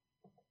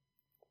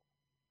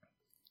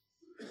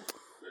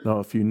Now,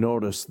 if you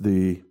notice,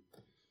 the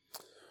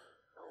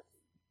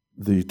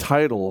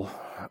title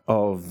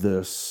of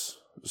this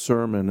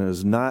sermon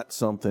is not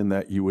something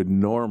that you would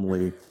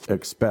normally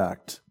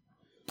expect.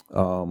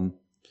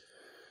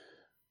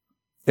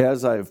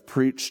 As I've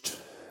preached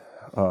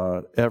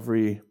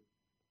every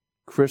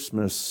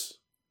Christmas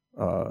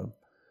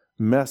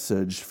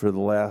message for the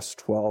last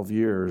 12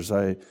 years,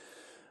 I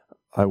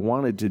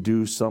wanted to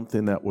do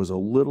something that was a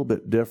little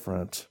bit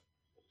different,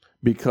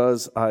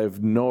 because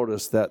I've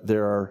noticed that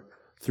there are,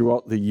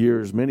 throughout the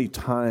years, many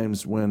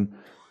times when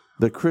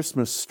the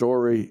Christmas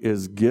story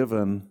is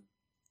given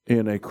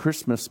in a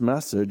Christmas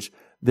message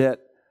that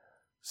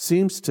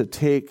seems to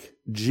take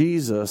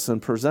Jesus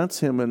and presents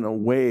him in a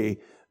way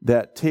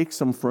that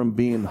takes him from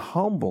being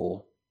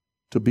humble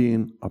to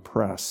being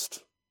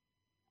oppressed.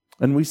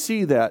 And we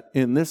see that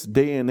in this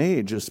day and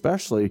age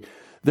especially,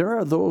 there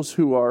are those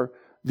who are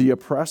the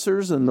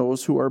oppressors and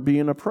those who are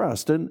being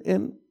oppressed.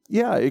 And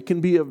yeah, it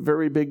can be a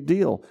very big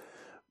deal.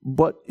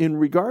 But in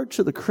regard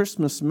to the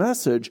Christmas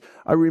message,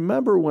 I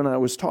remember when I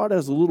was taught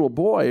as a little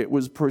boy, it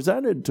was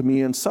presented to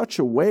me in such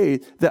a way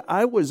that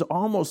I was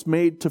almost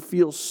made to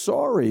feel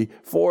sorry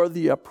for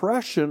the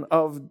oppression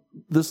of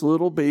this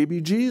little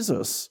baby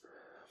Jesus.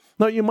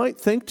 Now, you might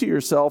think to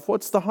yourself,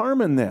 what's the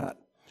harm in that?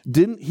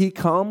 Didn't he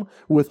come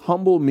with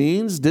humble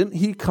means? Didn't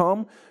he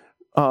come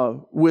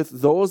with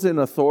those in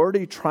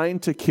authority trying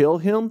to kill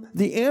him?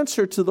 The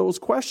answer to those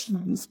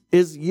questions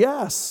is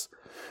yes.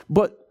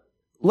 But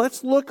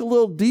let's look a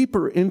little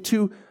deeper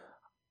into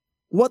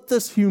what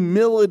this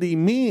humility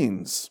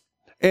means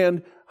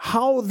and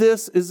how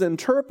this is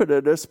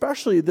interpreted,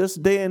 especially this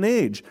day and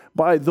age,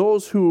 by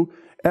those who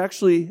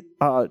actually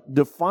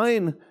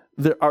define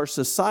our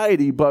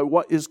society by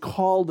what is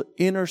called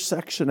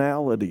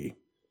intersectionality.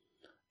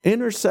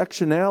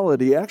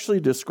 Intersectionality actually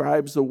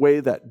describes the way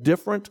that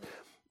different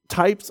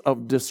types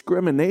of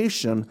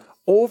discrimination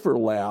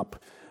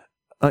overlap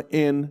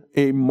in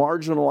a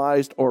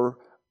marginalized or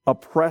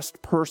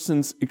oppressed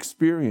person's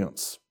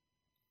experience.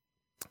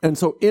 And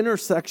so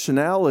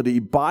intersectionality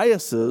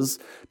biases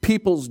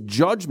people's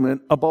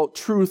judgment about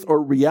truth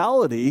or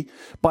reality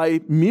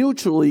by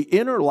mutually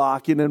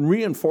interlocking and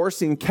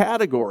reinforcing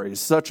categories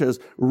such as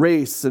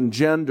race and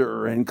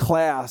gender and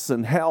class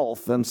and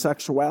health and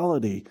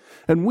sexuality.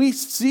 And we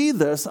see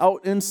this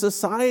out in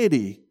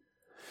society.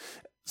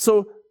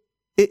 So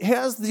it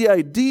has the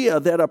idea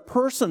that a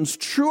person's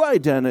true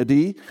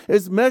identity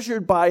is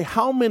measured by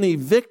how many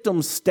victim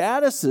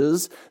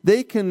statuses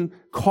they can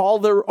call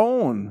their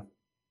own.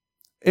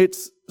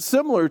 It's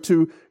similar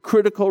to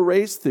critical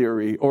race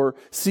theory or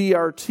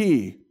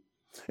CRT.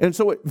 And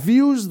so it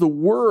views the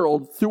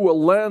world through a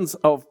lens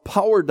of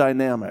power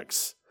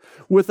dynamics,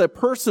 with a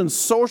person's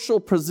social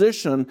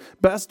position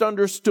best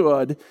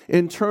understood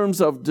in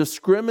terms of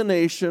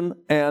discrimination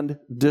and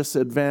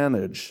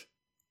disadvantage.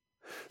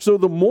 So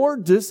the more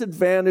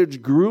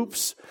disadvantaged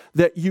groups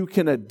that you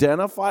can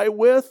identify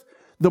with,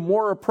 the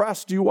more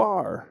oppressed you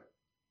are.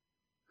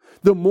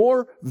 The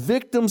more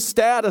victim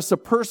status a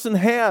person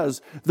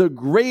has, the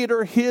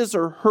greater his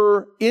or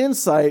her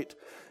insight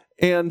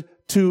and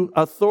to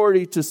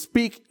authority to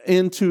speak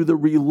into the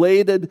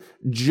related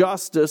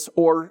justice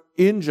or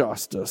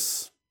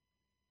injustice.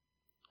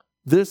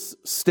 This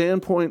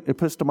standpoint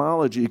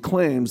epistemology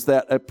claims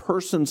that a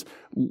person's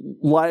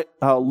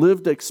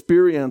lived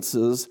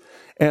experiences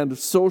and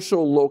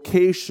social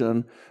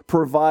location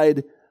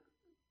provide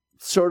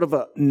sort of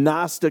a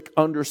Gnostic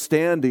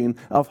understanding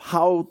of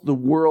how the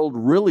world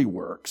really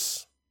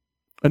works.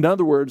 In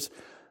other words,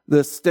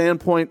 the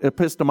standpoint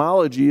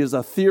epistemology is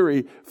a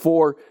theory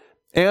for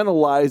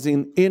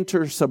analyzing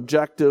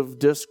intersubjective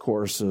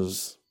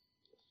discourses.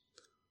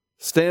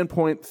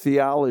 Standpoint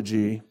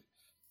theology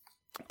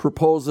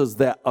proposes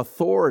that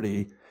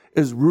authority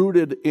is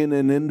rooted in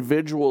an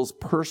individual's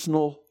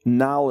personal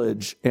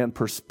knowledge and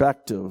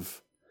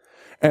perspective,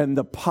 and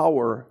the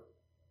power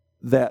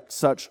that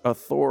such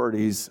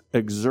authorities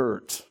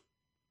exert.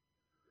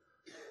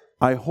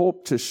 I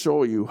hope to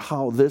show you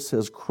how this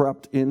has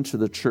crept into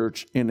the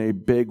church in a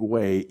big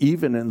way,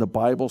 even in the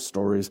Bible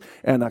stories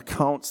and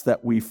accounts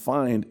that we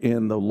find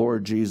in the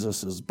Lord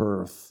Jesus'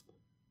 birth.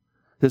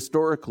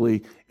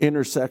 Historically,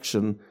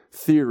 intersection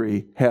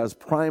theory has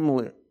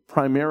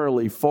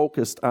primarily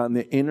focused on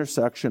the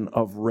intersection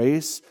of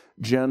race,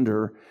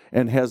 gender,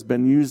 and has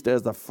been used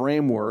as a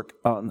framework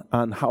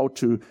on how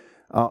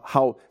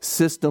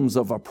systems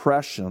of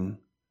oppression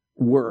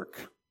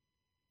work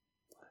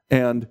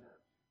and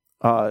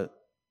do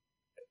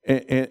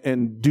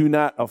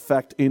not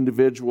affect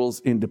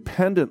individuals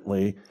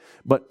independently,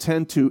 but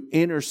tend to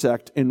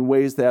intersect in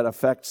ways that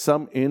affect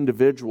some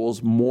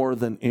individuals more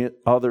than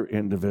other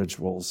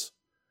individuals.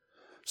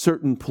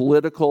 Certain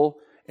political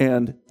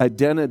and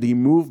identity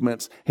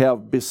movements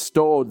have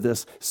bestowed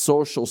this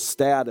social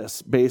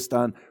status based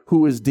on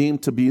who is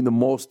deemed to be the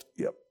most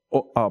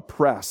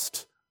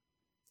oppressed.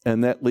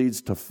 And that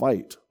leads to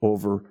fight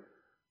over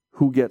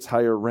who gets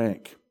higher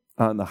rank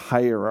on the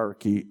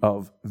hierarchy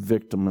of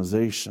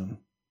victimization.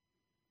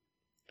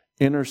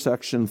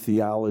 Intersection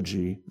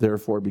theology,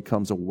 therefore,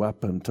 becomes a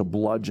weapon to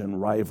bludgeon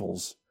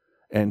rivals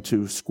and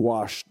to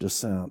squash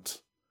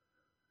dissent.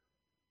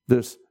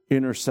 This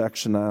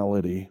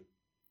intersectionality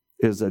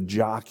is a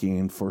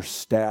jockeying for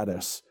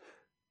status,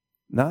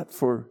 not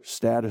for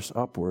status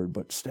upward,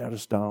 but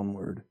status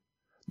downward.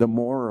 The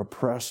more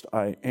oppressed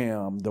I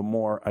am, the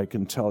more I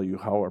can tell you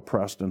how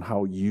oppressed and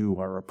how you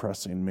are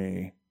oppressing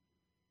me.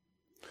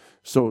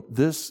 So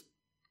this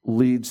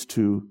leads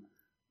to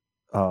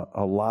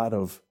a lot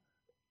of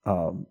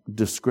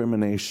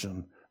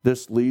discrimination.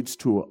 This leads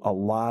to a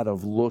lot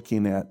of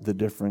looking at the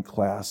different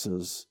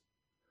classes.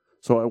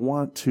 So I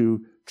want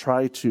to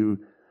try to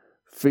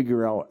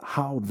figure out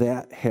how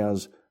that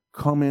has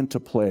come into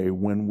play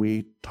when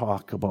we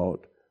talk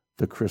about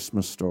the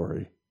Christmas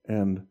story.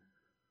 And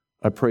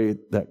I pray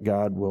that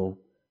God will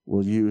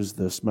use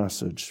this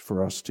message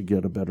for us to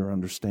get a better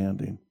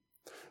understanding.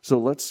 So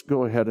let's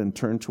go ahead and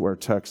turn to our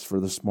text for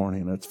this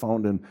morning. It's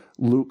found in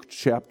Luke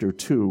chapter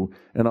 2,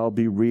 and I'll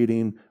be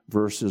reading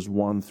verses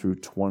 1 through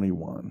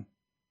 21.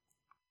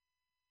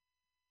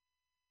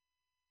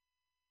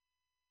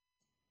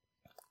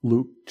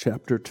 Luke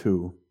chapter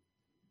 2,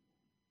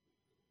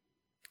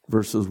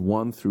 verses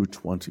 1 through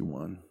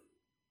 21.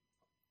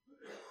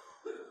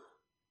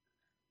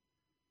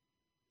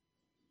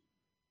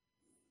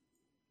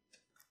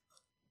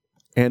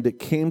 And it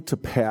came to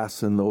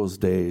pass in those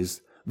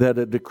days that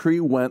a decree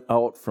went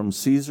out from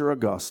Caesar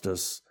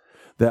Augustus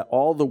that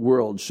all the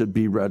world should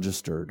be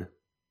registered.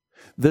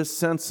 This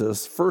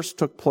census first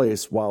took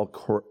place while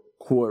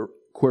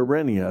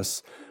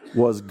Quirinius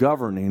was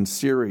governing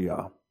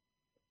Syria.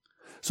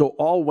 So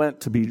all went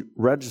to be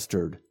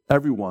registered,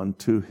 everyone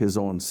to his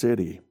own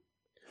city.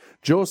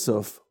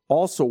 Joseph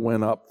also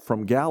went up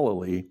from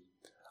Galilee,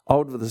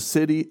 out of the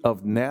city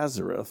of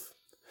Nazareth,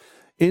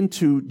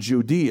 into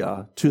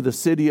Judea to the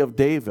city of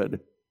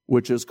David,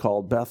 which is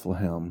called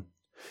Bethlehem,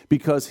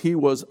 because he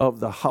was of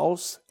the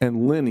house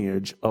and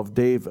lineage of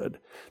David,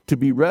 to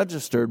be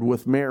registered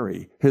with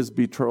Mary, his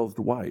betrothed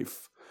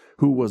wife,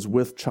 who was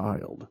with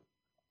child.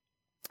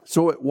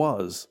 So it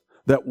was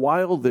that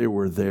while they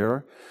were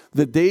there,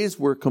 the days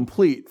were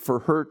complete for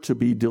her to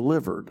be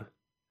delivered.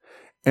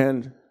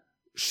 And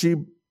she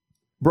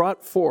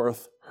brought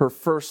forth her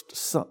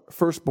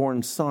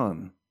firstborn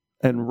son,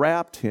 and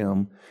wrapped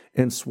him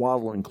in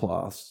swaddling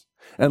cloths,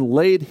 and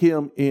laid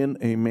him in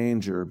a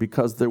manger,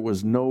 because there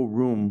was no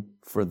room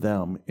for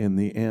them in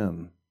the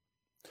inn.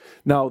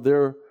 Now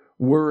there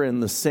were in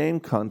the same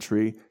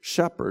country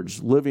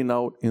shepherds living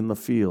out in the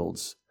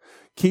fields,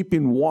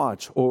 keeping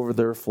watch over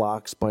their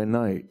flocks by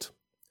night.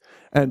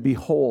 And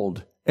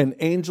behold, an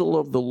angel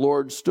of the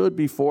Lord stood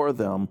before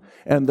them,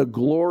 and the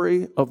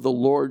glory of the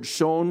Lord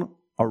shone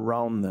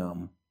around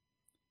them,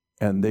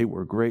 and they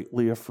were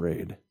greatly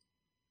afraid.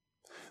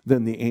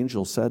 Then the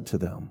angel said to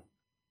them,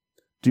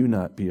 "Do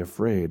not be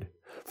afraid,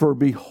 for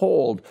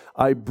behold,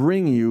 I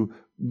bring you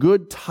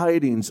good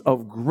tidings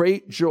of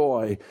great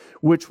joy,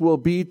 which will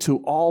be to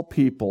all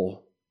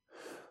people.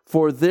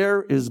 For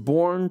there is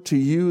born to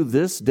you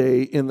this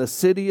day in the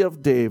city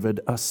of David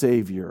a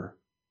Savior,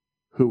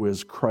 who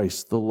is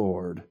Christ the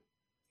Lord.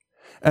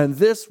 And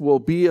this will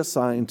be a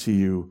sign to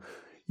you.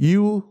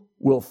 You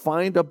will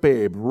find a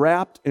babe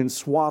wrapped in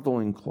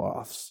swaddling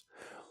cloths,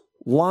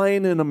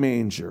 lying in a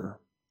manger."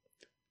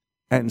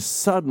 And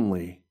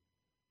suddenly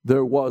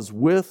there was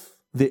with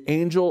the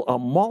angel a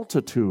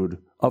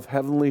multitude of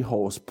heavenly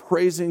hosts,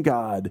 praising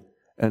God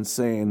and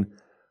saying,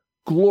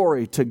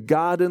 "Glory to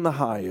God in the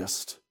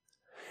highest,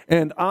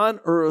 and on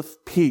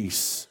earth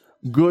peace,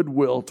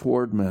 goodwill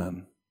toward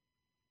men."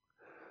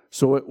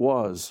 So it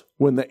was,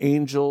 when the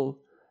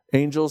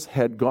angels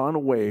had gone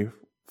away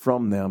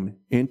from them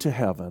into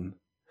heaven,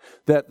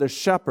 that the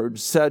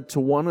shepherds said to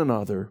one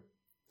another,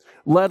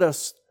 "Let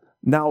us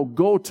now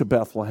go to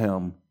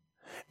Bethlehem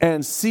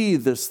and see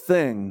this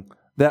thing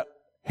that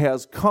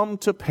has come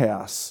to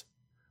pass,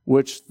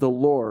 which the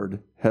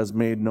Lord has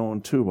made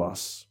known to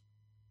us."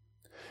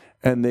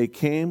 And they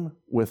came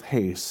with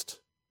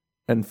haste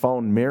and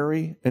found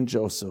Mary and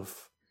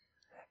Joseph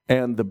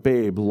and the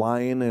babe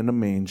lying in a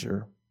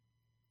manger.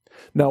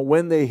 Now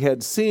when they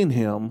had seen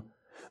him,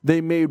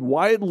 they made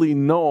widely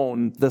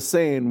known the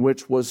saying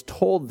which was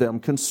told them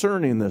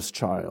concerning this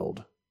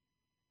child.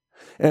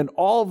 And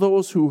all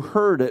those who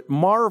heard it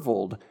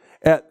marveled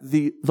at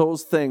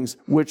those things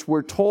which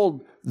were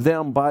told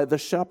them by the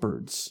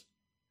shepherds.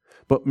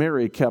 But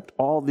Mary kept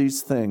all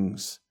these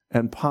things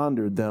and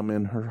pondered them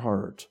in her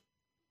heart.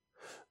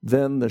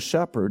 Then the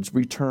shepherds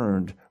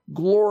returned,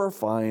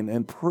 glorifying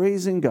and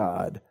praising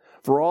God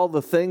for all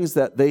the things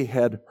that they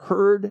had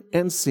heard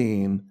and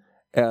seen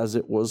as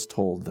it was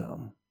told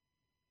them.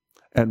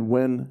 And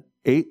when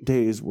 8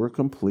 days were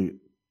complete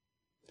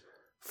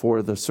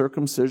for the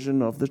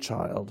circumcision of the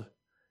child,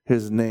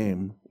 his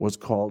name was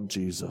called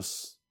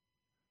Jesus,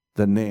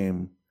 the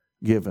name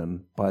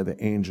given by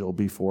the angel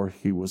before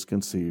he was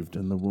conceived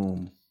in the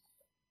womb.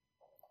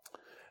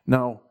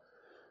 Now,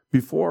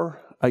 before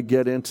I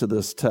get into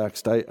this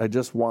text, I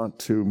just want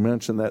to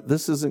mention that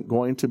this isn't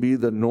going to be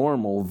the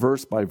normal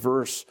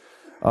verse-by-verse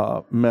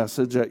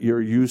message that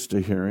you're used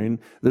to hearing.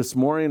 This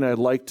morning, I'd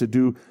like to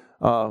do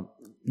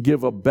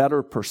give a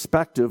better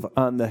perspective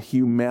on the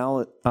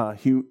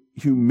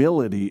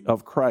humility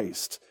of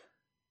Christ.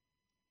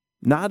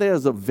 Not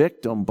as a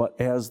victim, but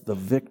as the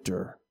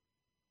victor.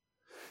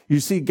 You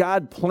see,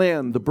 God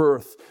planned the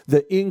birth,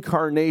 the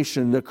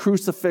incarnation, the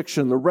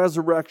crucifixion, the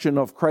resurrection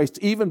of Christ,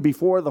 even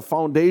before the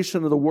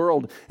foundation of the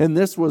world. And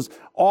this was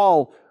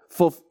all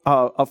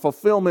a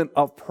fulfillment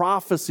of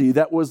prophecy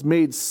that was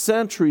made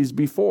centuries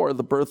before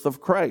the birth of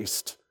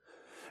Christ.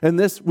 And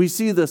we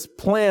see this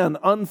plan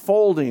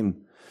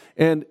unfolding,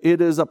 and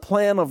it is a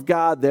plan of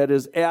God that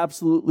is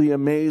absolutely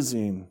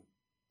amazing.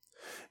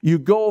 You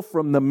go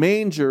from the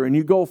manger and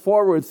you go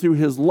forward through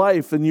his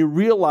life, and you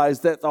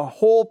realize that the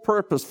whole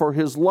purpose for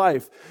his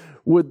life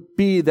would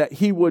be that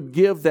he would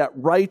give that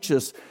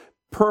righteous,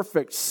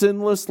 perfect,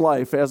 sinless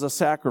life as a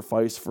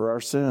sacrifice for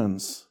our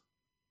sins.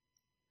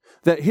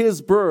 That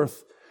his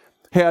birth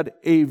had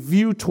a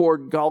view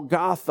toward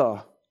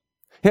Golgotha,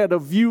 had a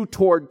view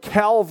toward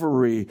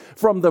Calvary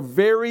from the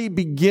very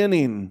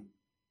beginning.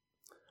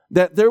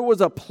 That there was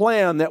a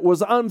plan that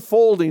was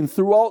unfolding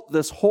throughout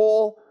this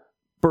whole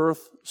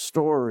birth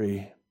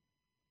story.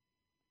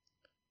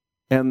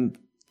 And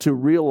to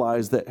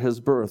realize that his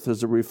birth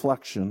is a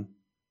reflection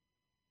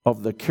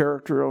of the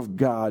character of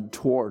God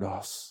toward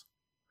us.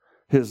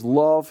 His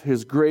love,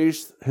 his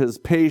grace, his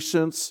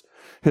patience,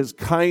 his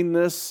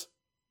kindness,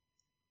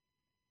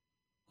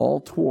 all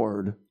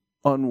toward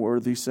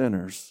unworthy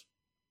sinners.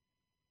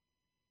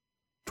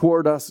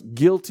 Toward us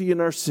guilty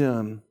in our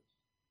sin,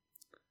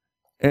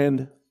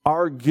 and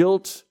our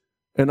guilt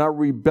and our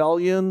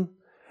rebellion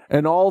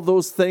and all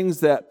those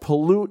things that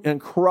pollute and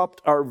corrupt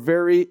our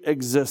very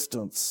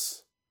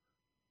existence.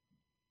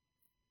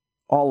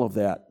 All of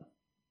that,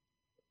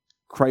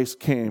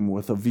 Christ came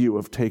with a view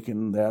of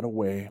taking that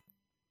away.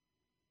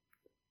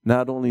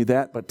 Not only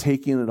that, but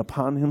taking it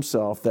upon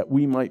himself that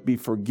we might be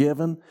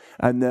forgiven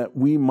and that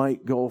we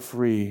might go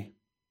free.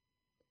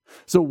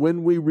 So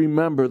when we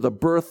remember the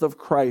birth of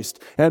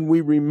Christ and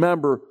we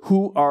remember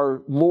who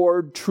our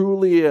Lord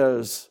truly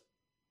is,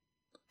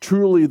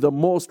 truly the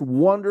most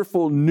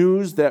wonderful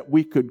news that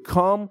could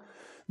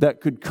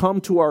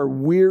come to our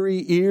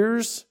weary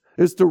ears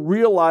is to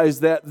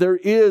realize that there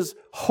is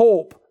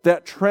hope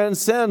that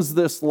transcends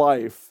this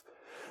life.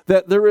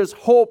 That there is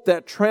hope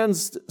that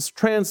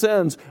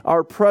transcends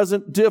our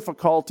present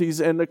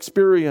difficulties and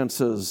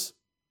experiences.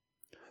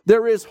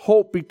 There is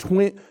hope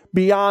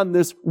beyond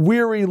this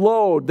weary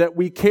load that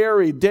we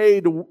carry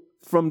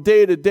from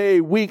day to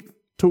day, week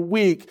to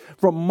week,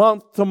 from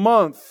month to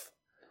month.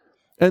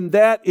 And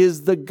that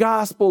is the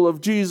gospel of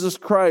Jesus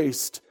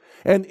Christ.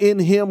 And in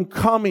him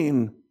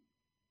coming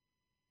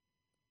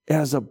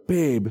as a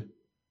babe,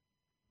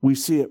 we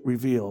see it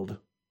revealed.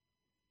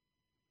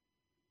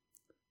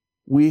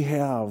 We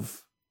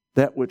have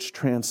that which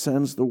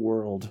transcends the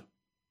world,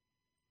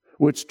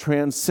 which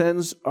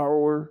transcends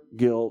our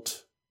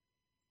guilt,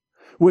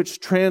 which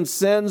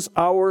transcends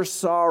our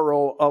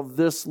sorrow of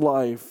this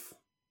life.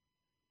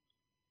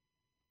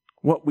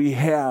 What we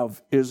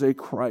have is a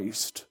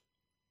Christ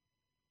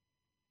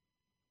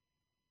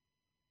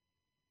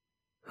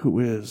who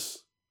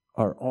is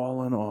our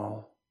all in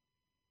all.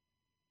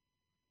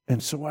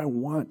 And so I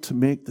want to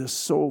make this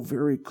so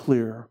very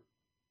clear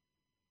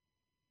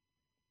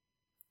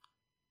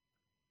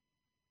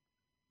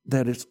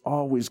that it's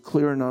always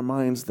clear in our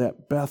minds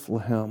that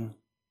Bethlehem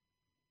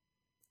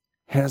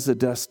has a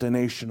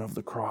destination of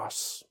the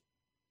cross.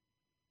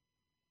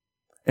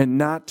 And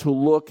not to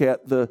look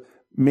at the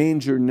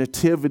manger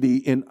nativity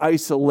in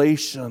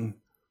isolation,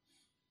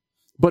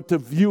 but to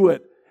view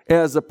it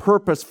as a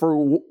purpose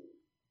for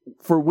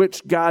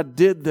which God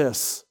did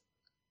this.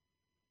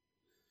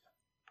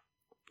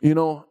 You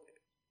know,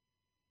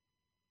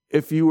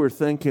 if you were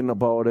thinking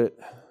about it,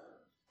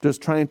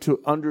 just trying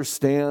to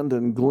understand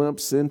and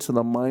glimpse into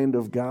the mind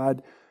of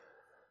God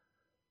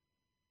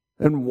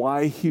and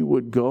why he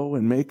would go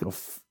and make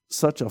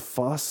such a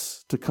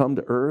fuss to come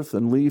to earth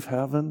and leave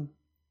heaven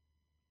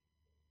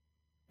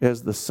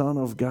as the Son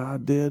of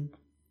God did,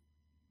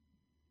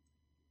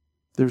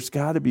 there's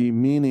got to be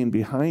meaning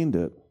behind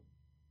it.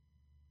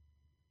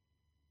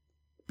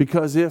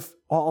 Because if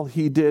all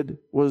he did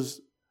was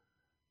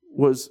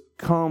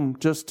come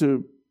just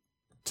to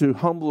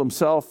humble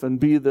himself and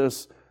be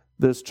this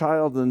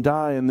child and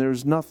die, and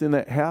there's nothing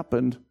that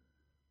happened,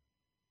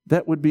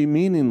 that would be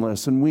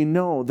meaningless. And we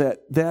know that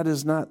that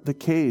is not the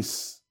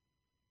case.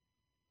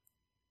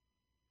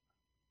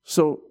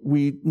 So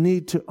we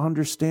need to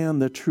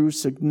understand the true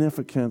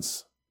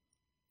significance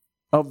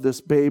of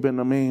this babe in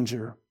a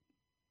manger.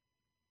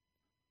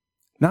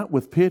 Not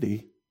with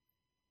pity.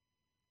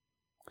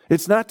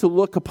 It's not to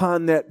look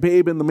upon that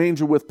babe in the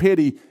manger with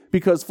pity,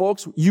 because,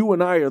 folks, you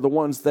and I are the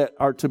ones that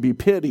are to be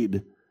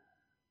pitied.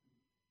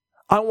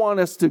 I want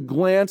us to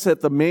glance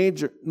at the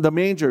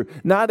manger,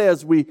 not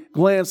as we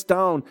glance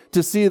down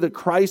to see the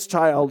Christ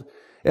child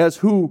as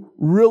who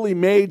really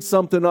made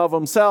something of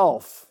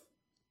himself,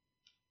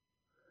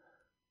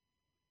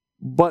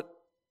 but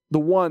the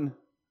one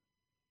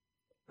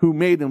who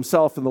made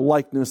himself in the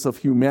likeness of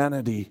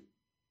humanity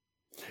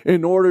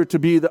in order to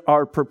be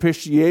our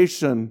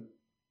propitiation,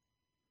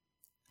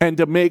 and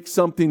to make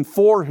something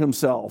for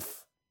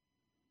himself.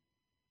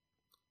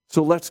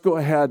 So let's go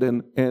ahead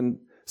and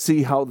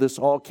see how this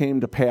all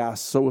came to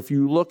pass. So if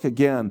you look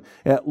again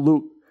at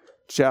Luke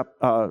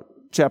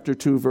chapter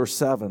 2, verse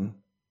 7,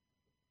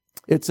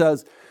 it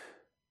says,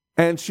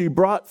 "And she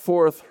brought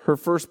forth her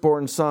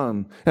firstborn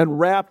son, and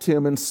wrapped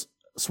him in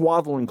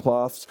swaddling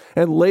cloths,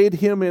 and laid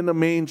him in a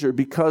manger,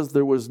 because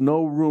there was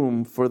no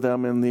room for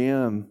them in the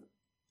inn."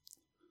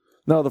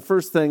 Now, the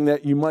first thing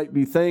that you might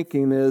be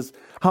thinking is,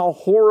 how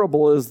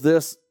horrible is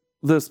this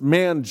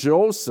man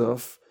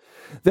Joseph,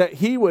 that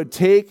he would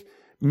take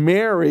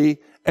Mary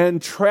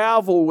and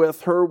travel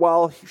with her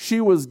while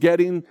she was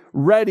getting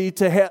ready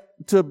to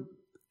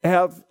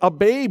have a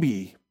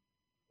baby.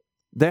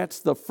 That's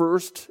the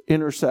first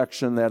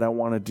intersection that I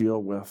want to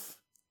deal with.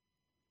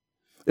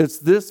 It's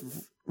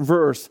this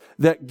verse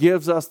that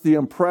gives us the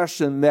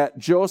impression that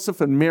Joseph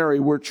and Mary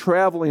were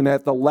traveling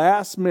at the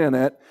last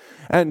minute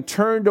and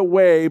turned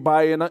away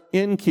by an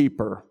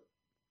innkeeper.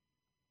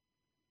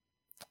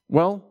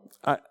 Well,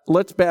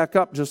 let's back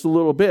up just a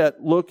little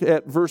bit. Look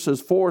at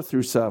verses 4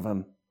 through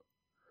 7.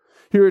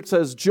 Here it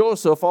says,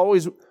 "Joseph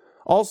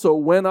also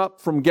went up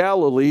from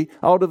Galilee,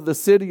 out of the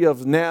city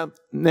of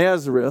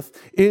Nazareth,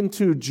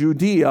 into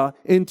Judea,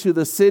 into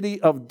the city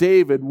of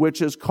David,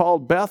 which is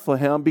called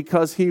Bethlehem,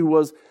 because he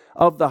was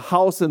of the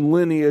house and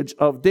lineage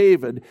of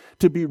David,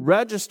 to be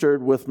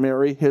registered with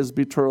Mary, his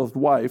betrothed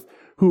wife,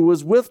 who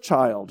was with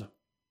child."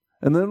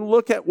 And then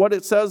look at what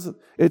it says.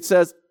 It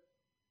says,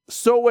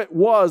 "So it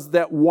was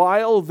that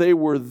while they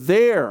were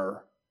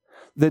there,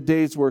 the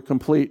days were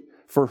complete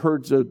for her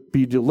to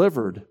be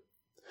delivered.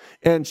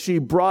 And she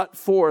brought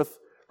forth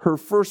her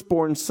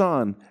firstborn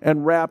son,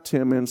 and wrapped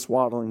him in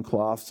swaddling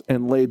cloths,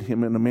 and laid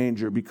him in a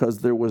manger, because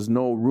there was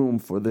no room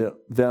for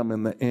them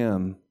in the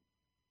inn."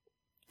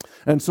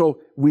 And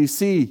so we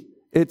see,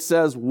 it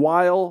says,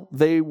 while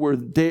they were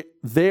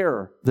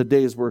there, the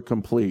days were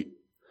complete.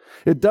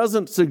 It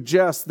doesn't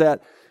suggest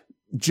that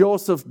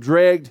Joseph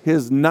dragged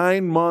his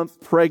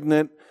 9-month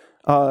pregnant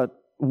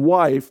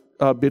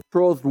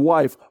betrothed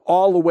wife,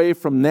 all the way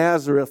from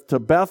Nazareth to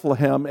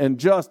Bethlehem, and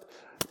just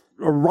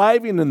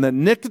arriving in the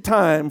nick of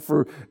time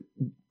for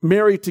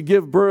Mary to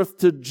give birth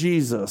to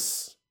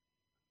Jesus.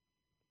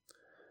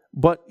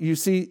 But you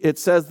see, it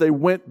says they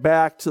went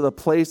back to the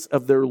place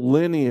of their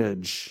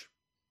lineage.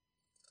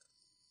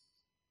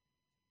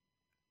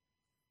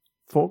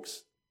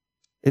 Folks,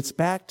 it's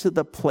back to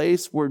the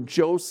place where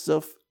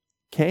Joseph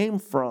came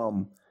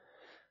from.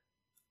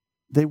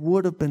 They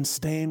would have been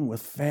staying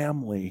with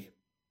family.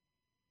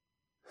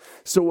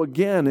 So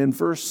again, in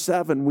verse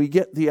 7, we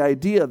get the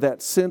idea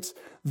that since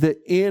the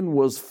inn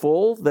was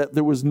full, that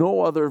there was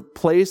no other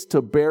place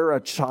to bear a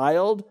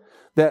child,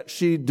 that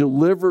she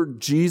delivered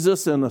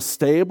Jesus in a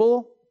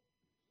stable.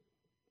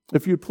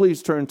 If you'd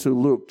please turn to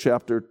Luke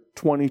chapter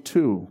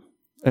 22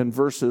 and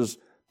verses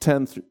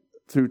 10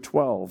 through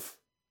 12.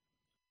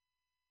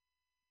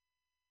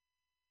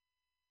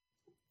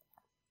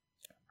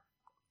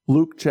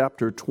 Luke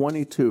chapter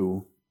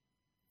 22,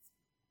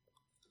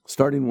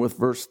 starting with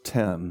verse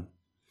 10.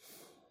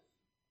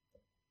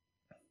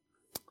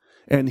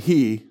 "And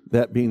he,"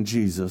 that being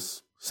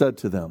Jesus, "said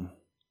to them,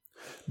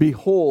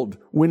 Behold,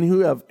 when you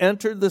have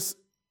entered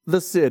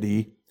the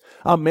city,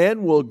 a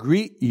man will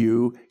greet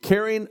you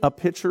carrying a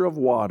pitcher of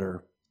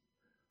water.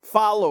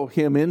 Follow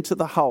him into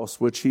the house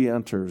which he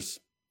enters.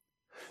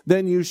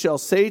 Then you shall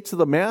say to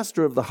the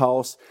master of the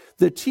house,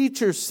 The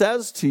teacher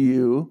says to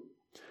you,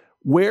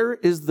 Where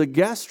is the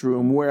guest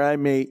room where I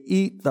may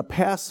eat the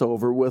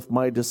Passover with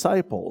my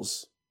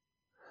disciples?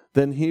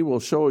 Then he will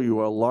show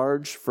you a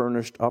large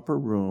furnished upper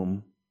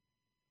room.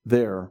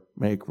 There,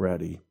 make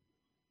ready."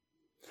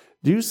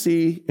 Do you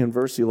see in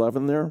verse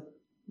 11 there,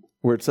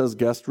 where it says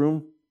guest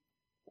room?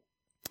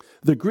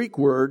 The Greek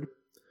word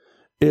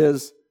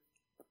is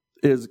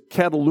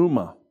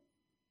kataluma.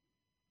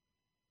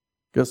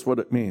 Guess what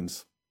it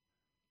means?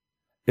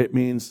 It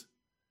means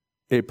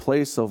a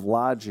place of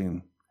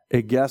lodging,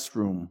 a guest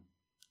room,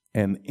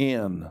 an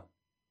inn.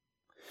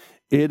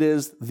 It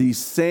is the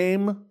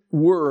same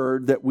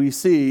word that we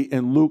see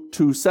in Luke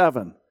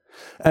 2:7.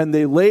 "And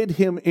they laid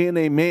him in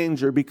a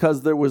manger,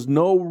 because there was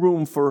no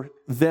room for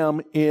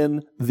them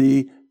in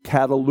the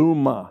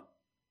kataluma,"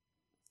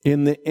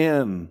 in the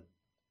inn.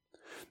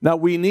 Now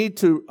we need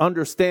to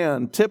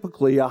understand,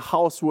 typically a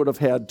house would have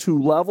had 2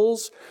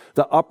 levels.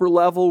 The upper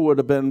level would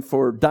have been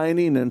for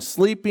dining and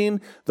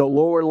sleeping. The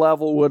lower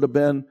level would have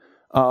been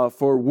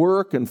for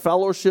work and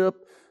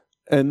fellowship.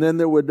 And then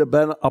there would have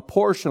been a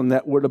portion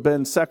that would have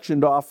been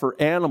sectioned off for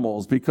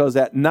animals, because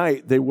at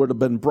night they would have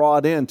been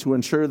brought in to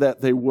ensure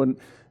that they wouldn't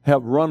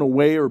have run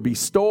away or be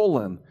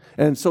stolen.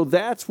 And so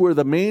that's where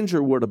the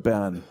manger would have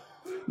been.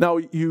 Now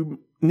you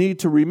need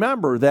to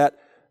remember that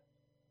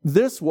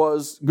this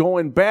was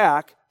going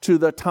back to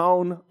the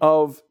town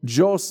of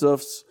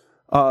Joseph's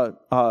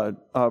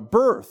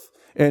birth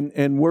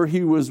and where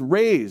he was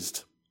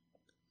raised,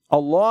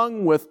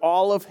 along with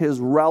all of his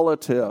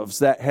relatives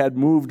that had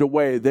moved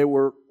away.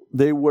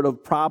 They would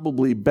have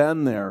probably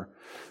been there.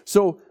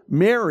 So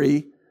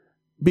Mary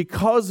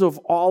because of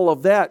all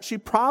of that, she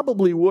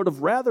probably would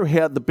have rather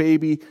had the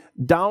baby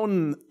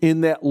down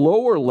in that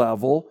lower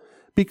level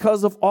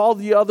because of all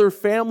the other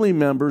family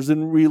members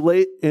in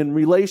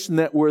relation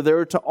that were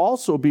there to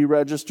also be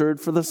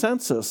registered for the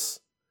census.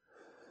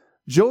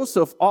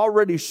 Joseph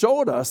already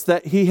showed us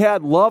that he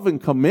had love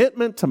and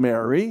commitment to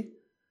Mary.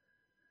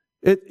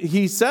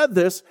 He said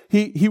this,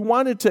 he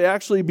wanted to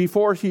actually,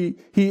 before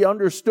he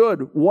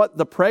understood what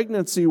the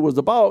pregnancy was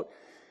about,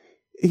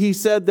 he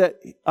said that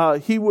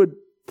he would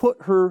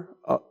put her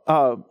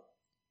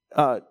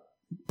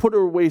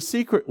away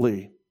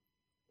secretly.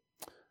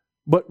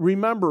 But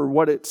remember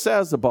what it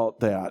says about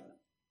that.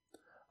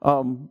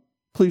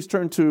 Please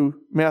turn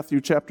to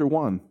Matthew chapter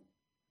 1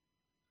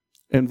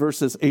 and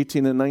verses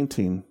 18 and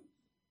 19.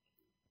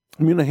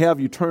 I'm going to have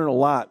you turn a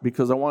lot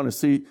because I want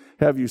to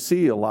have you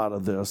see a lot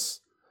of this.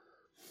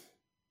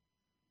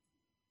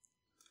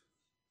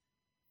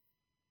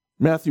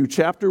 Matthew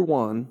chapter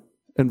 1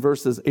 and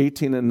verses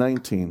 18 and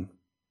 19.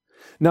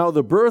 Now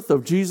the birth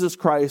of Jesus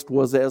Christ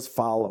was as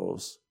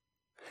follows.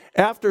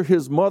 After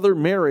his mother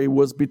Mary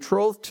was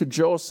betrothed to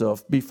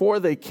Joseph, before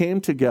they came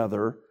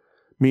together,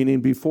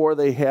 meaning before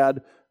they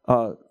had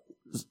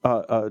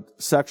a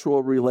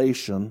sexual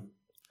relation,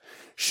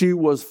 she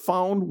was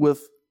found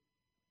with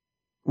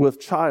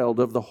child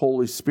of the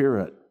Holy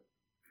Spirit.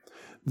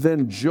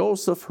 Then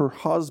Joseph, her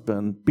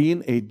husband,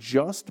 being a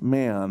just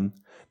man,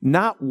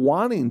 not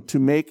wanting to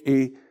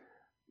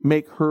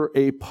make her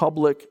a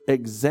public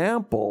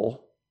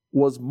example,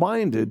 was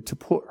minded to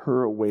put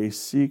her away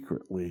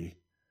secretly.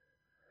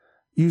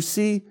 You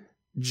see,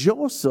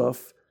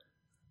 Joseph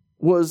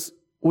was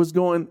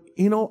going,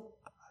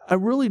 I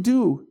really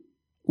do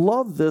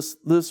love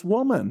this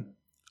woman.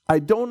 I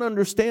don't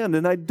understand,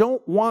 and I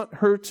don't want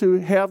her to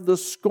have the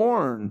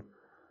scorn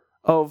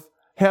of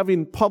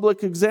having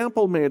public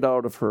example made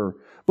out of her.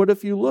 But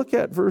if you look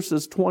at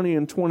verses 20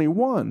 and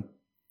 21,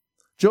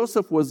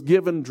 Joseph was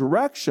given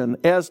direction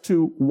as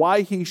to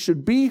why he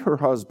should be her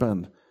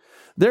husband.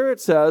 There it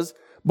says,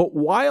 but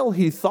while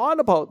he thought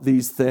about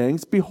these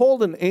things,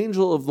 behold, an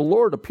angel of the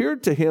Lord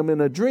appeared to him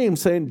in a dream,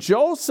 saying,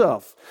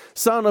 Joseph,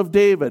 son of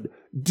David,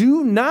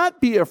 do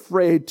not be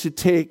afraid to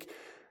take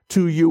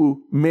to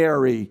you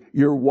Mary,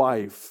 your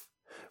wife.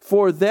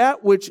 For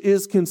that which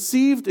is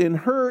conceived in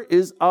her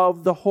is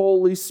of the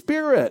Holy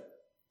Spirit.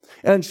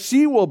 And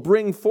she will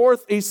bring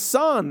forth a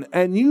son,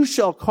 and you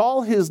shall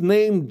call his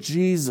name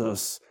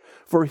Jesus,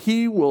 for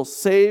he will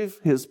save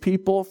his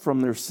people from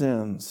their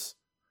sins.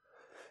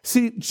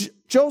 See,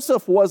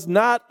 Joseph was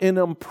not an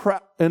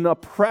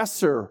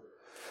oppressor,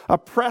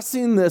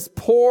 oppressing this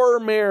poor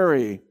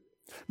Mary.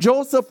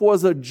 Joseph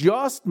was a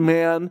just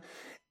man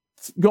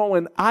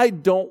going, I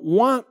don't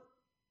want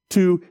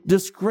to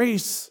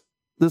disgrace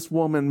this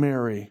woman,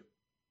 Mary.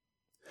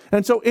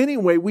 And so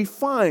anyway, we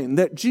find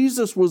that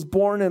Jesus was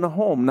born in a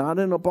home, not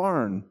in a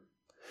barn.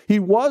 He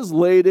was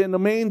laid in a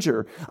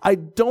manger. I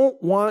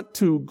don't want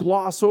to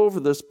gloss over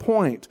this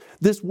point.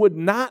 This would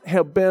not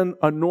have been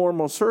a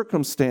normal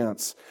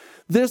circumstance.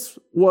 This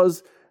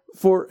was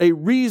for a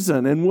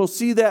reason, and we'll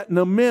see that in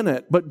a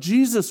minute. But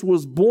Jesus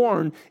was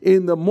born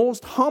in the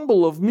most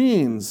humble of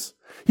means.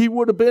 He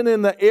would have been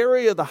in the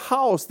area of the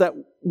house that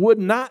would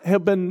not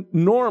have been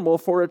normal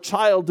for a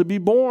child to be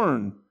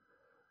born.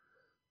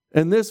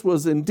 And this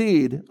was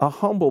indeed a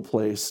humble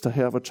place to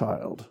have a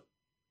child.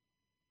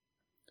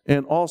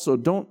 And also,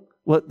 don't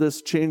let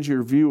this change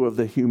your view of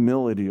the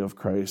humility of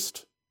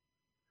Christ.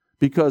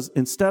 Because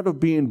instead of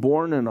being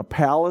born in a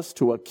palace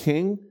to a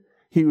king,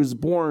 he was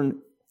born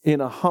in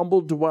a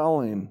humble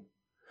dwelling,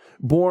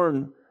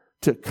 born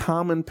to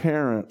common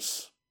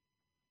parents.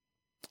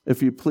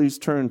 If you please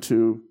turn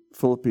to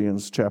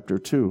Philippians chapter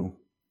 2,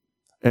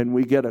 and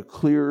we get a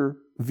clear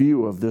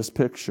view of this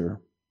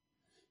picture.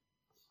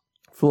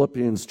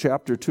 Philippians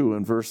chapter 2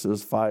 and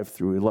verses 5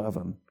 through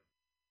 11.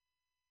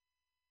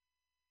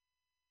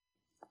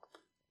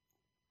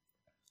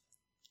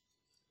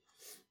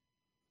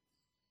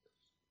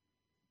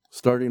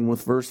 Starting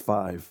with verse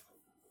 5.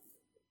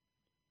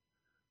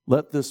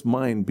 Let this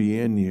mind be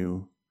in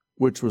you,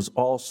 which was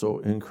also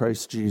in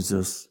Christ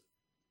Jesus,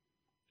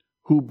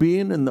 who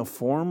being in the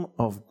form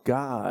of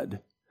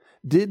God,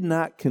 did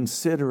not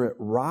consider it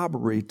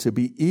robbery to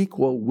be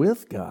equal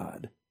with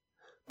God,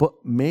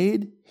 but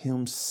made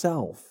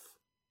himself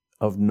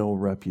of no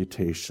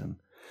reputation,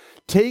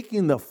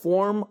 taking the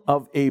form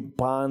of a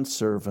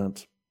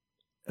bondservant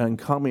and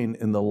coming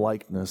in the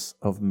likeness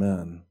of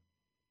men.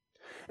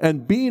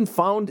 And being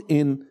found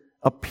in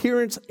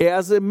appearance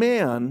as a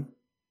man,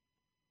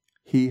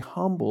 he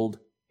humbled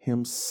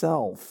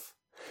himself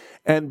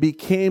and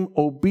became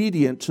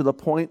obedient to the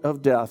point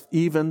of death,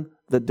 even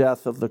the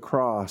death of the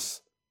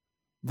cross.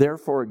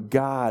 Therefore,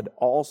 God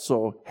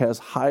also has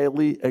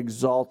highly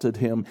exalted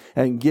him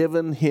and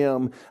given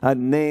him a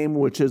name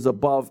which is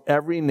above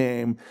every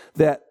name,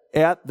 that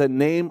at the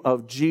name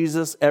of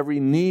Jesus every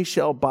knee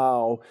shall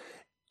bow,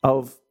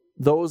 of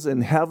those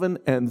in heaven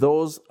and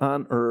those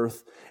on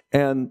earth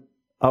and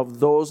of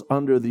those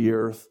under the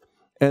earth,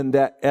 and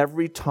that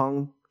every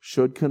tongue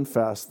should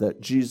confess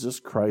that Jesus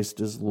Christ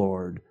is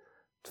Lord,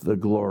 to the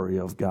glory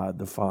of God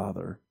the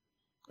Father.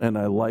 And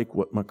I like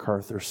what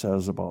MacArthur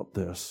says about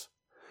this.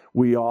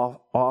 We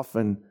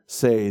often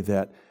say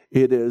that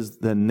it is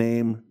the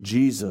name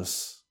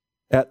Jesus.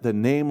 At the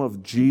name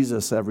of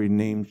Jesus, every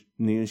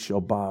knee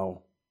shall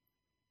bow.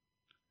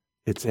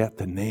 It's at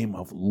the name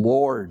of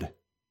Lord.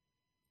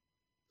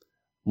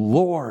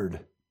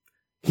 Lord.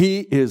 He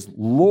is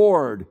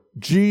Lord.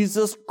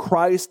 Jesus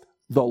Christ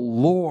the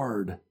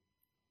Lord.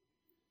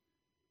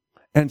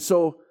 And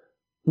so,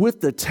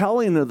 with the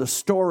telling of the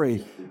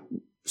story,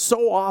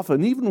 so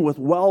often, even with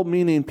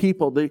well-meaning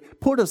people, they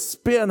put a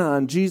spin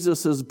on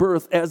Jesus'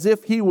 birth as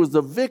if he was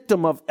the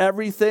victim of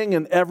everything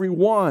and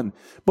everyone.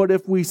 But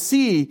if we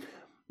see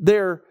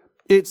there,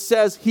 it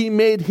says he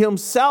made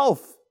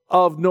himself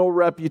of no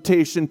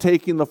reputation,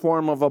 taking the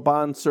form of a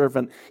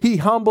bondservant. He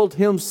humbled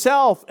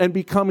himself and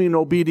becoming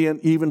obedient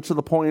even to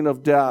the point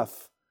of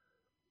death.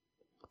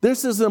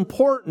 This is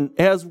important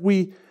as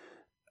we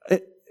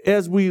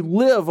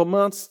live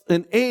amongst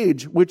an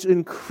age which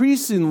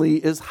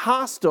increasingly is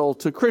hostile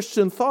to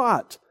Christian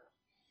thought,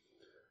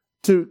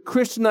 to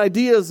Christian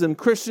ideas and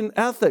Christian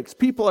ethics.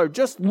 People are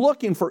just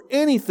looking for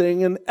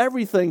anything and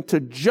everything to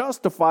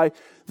justify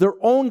their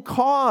own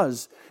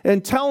cause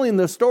and telling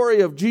the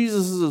story of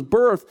Jesus'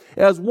 birth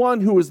as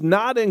one who was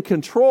not in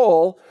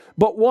control,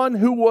 but one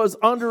who was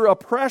under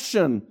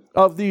oppression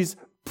of these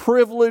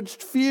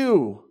privileged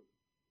few.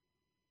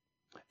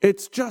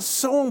 It's just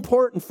so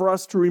important for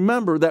us to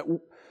remember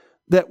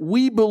that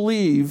we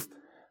believe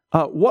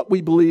what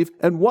we believe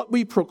and what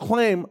we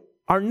proclaim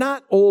are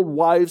not old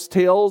wives'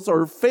 tales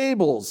or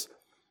fables.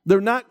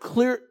 They're not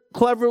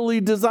cleverly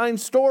designed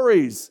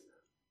stories,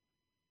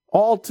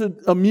 all to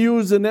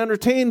amuse and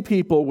entertain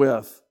people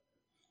with.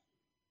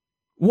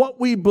 What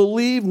we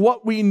believe,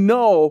 what we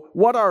know,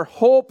 what our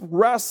hope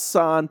rests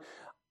on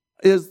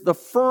is the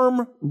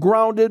firm,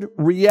 grounded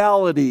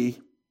reality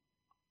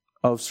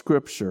of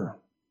Scripture.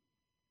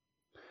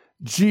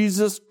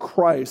 Jesus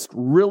Christ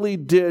really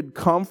did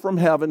come from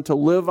heaven to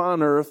live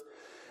on earth,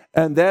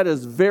 and that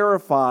is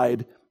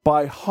verified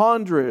by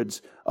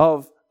hundreds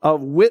of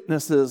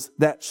witnesses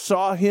that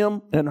saw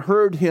him and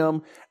heard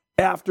him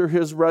after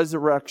his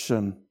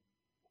resurrection.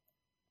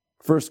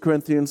 1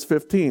 Corinthians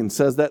 15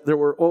 says that there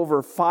were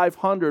over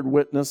 500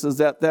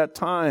 witnesses at that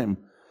time.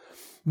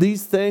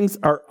 These things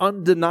are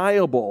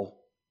undeniable.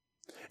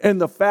 And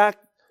the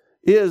fact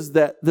is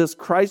that this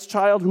Christ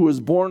child who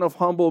was born of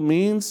humble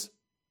means,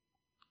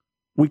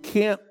 we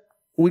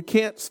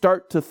can't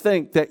start to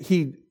think that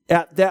he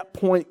at that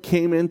point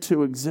came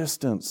into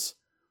existence.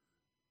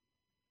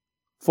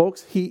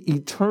 Folks, he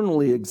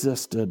eternally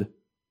existed.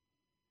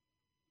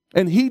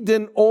 And he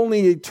didn't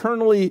only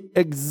eternally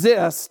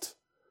exist,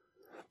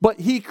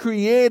 but he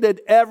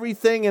created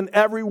everything and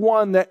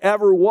everyone that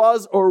ever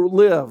was or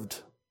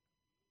lived.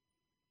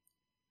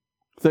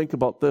 Think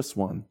about this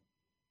one.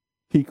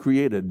 He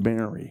created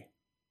Mary,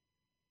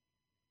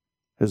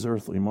 his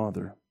earthly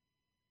mother.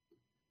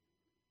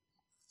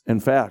 In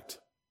fact,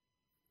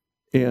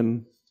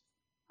 in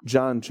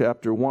John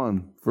chapter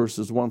 1,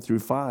 verses 1 through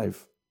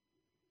 5,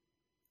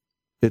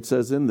 it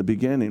says, in the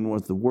beginning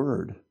was the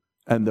Word,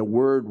 and the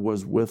Word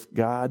was with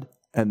God,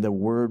 and the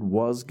Word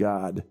was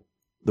God.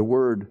 The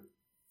Word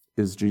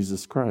is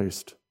Jesus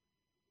Christ.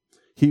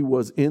 He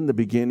was in the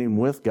beginning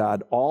with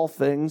God. All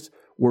things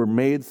were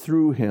made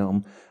through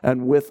him,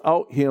 and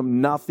without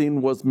him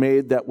nothing was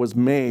made that was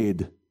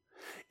made.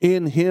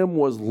 In him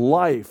was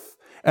life,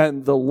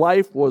 and the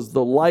life was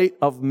the light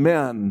of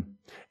men.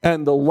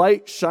 And the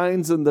light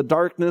shines in the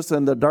darkness,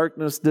 and the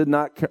darkness did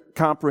not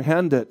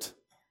comprehend it.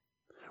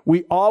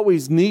 We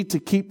always need to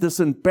keep this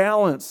in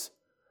balance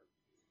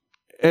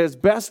as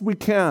best we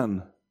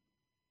can.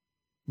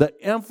 The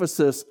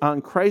emphasis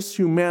on Christ's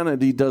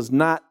humanity does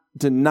not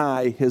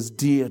deny his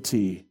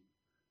deity.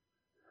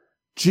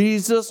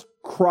 Jesus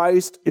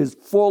Christ is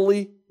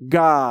fully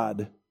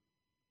God.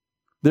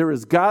 There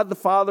is God the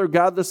Father,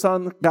 God the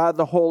Son, God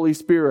the Holy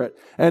Spirit.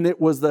 And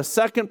it was the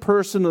second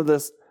person of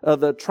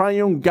the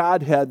triune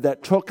Godhead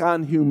that took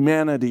on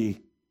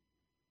humanity.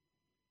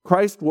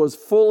 Christ was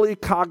fully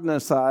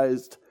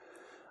cognized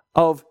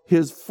of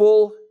his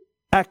full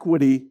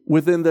equity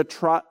within the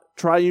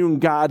triune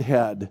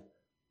Godhead,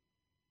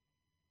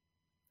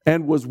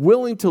 and was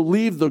willing to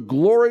leave the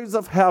glories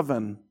of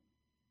heaven,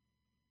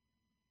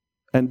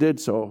 and did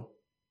so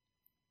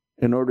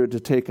in order to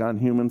take on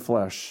human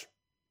flesh.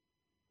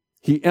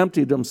 He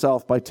emptied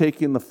himself by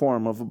taking the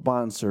form of a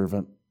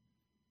bondservant.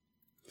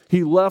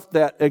 He left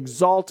that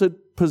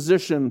exalted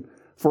position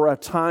for a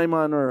time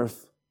on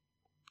earth,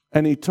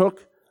 and he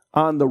took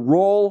on the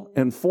role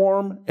and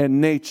form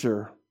and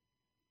nature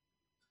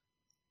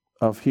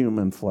of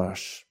human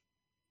flesh,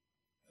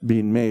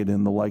 being made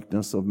in the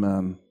likeness of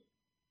men.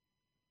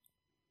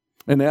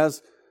 And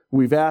as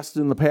we've asked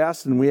in the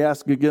past, and we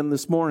ask again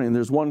this morning,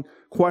 there's one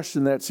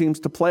question that seems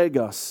to plague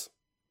us.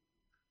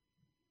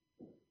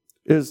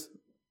 Is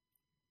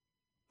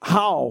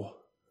how,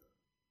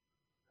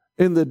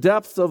 in the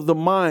depths of the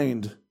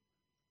mind,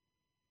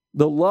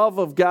 the love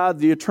of God,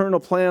 the eternal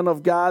plan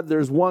of God,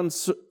 there's one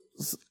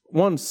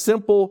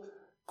simple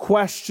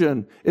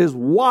question is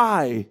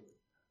why?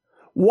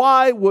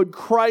 Why would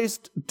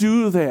Christ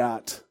do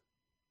that?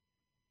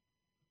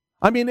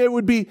 I mean, it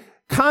would be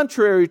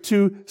contrary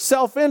to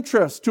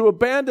self-interest to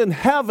abandon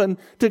heaven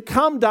to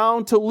come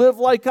down to live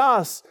like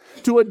us,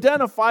 to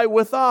identify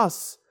with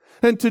us,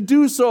 and to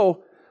do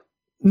so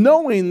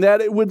knowing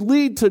that it would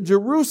lead to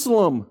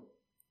Jerusalem,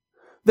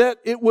 that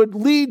it would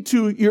lead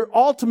to your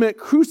ultimate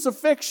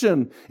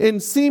crucifixion in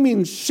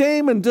seeming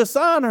shame and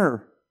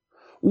dishonor.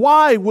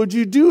 Why would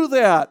you do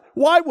that?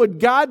 Why would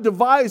God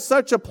devise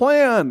such a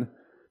plan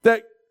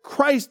that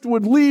Christ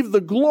would leave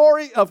the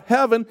glory of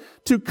heaven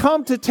to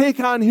come to take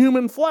on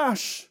human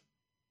flesh?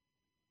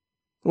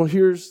 Well,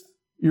 here's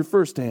your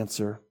first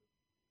answer.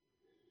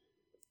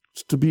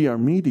 It's to be our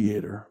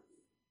mediator.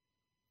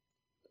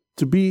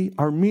 To be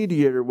our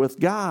mediator with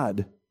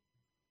God.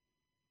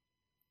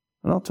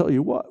 And I'll tell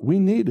you what, we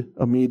need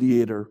a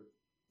mediator.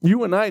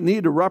 You and I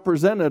need a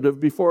representative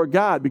before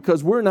God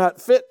because we're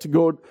not fit to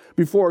go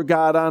before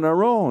God on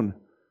our own.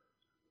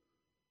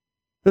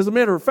 As a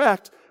matter of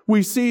fact,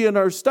 we see in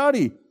our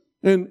study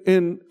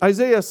in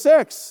Isaiah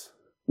 6,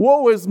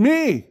 woe is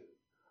me,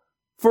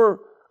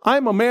 for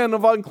I'm a man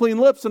of unclean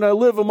lips and I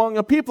live among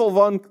a people of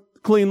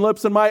unclean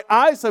lips, and my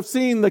eyes have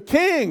seen the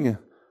King,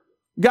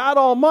 God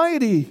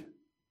Almighty.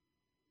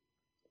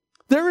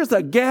 There is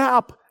a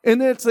gap,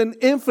 and it's an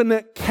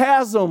infinite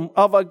chasm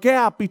of a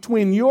gap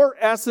between your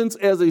essence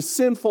as a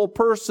sinful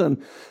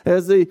person,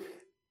 as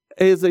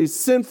a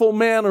sinful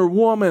man or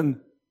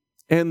woman,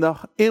 and the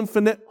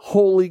infinite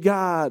holy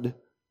God.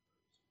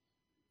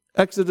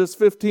 Exodus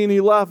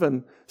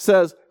 15:11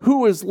 says,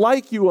 "Who is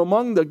like you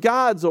among the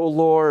gods, O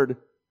Lord?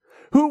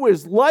 Who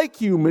is like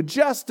you,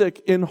 majestic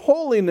in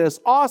holiness,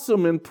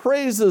 awesome in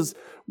praises,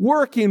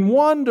 working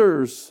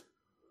wonders?"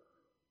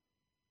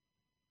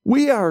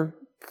 We are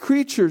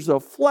creatures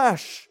of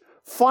flesh,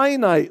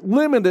 finite,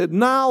 limited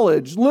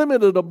knowledge,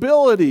 limited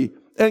ability,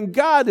 and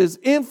God is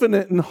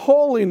infinite in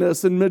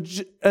holiness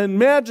and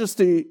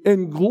majesty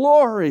and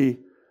glory.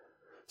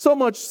 So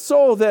much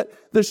so that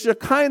the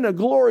Shekinah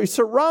glory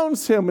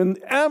surrounds him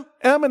and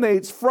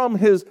emanates from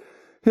his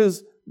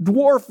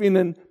dwarfing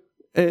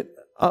and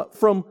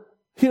from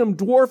him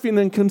dwarfing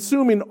and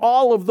consuming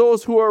all of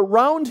those who are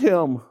around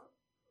him.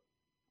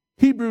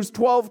 Hebrews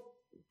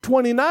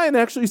 12:29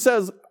 actually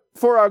says,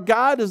 "For our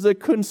God is a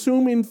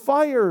consuming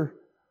fire."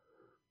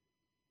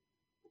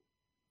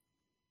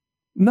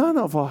 None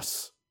of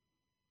us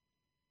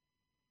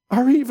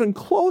are even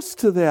close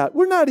to that.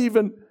 We're not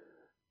even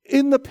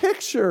in the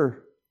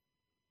picture.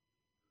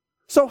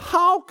 So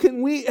how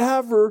can we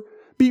ever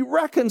be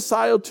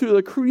reconciled to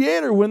the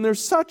Creator when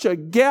there's such a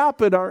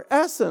gap in our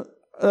essence,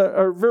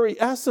 our very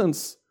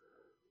essence?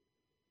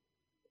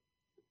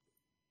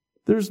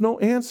 There's no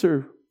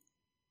answer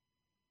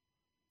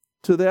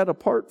to that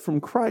apart from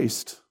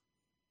Christ.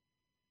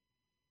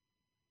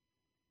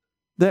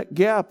 That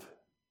gap,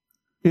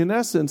 in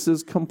essence,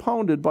 is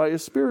compounded by a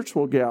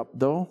spiritual gap,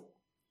 though.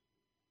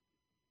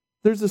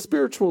 There's a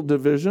spiritual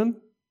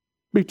division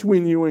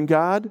between you and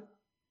God.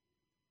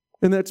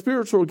 And that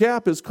spiritual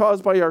gap is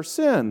caused by our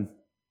sin.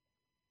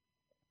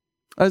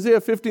 Isaiah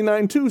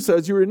 59:2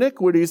 says, "Your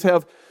iniquities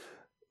have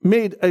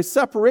made a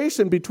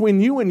separation between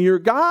you and your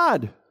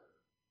God.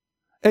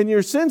 And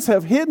your sins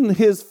have hidden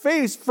his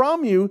face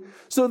from you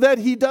so that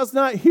he does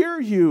not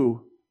hear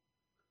you."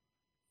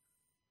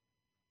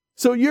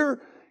 So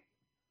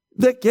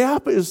the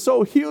gap is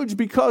so huge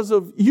because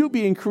of you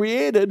being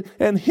created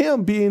and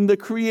him being the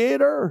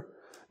creator.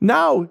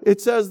 Now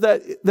it says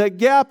that that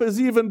gap is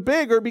even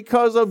bigger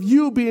because of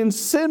you being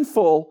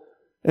sinful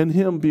and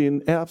him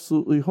being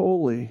absolutely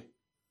holy.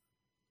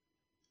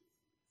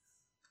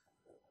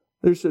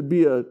 There should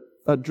be a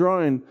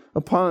drawing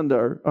upon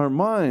our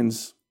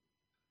minds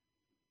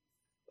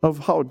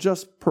of how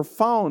just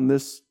profound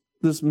this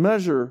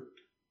measure,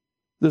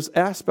 this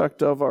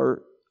aspect of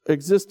our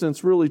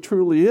existence really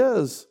truly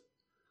is.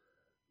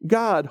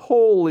 God,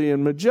 holy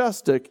and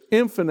majestic,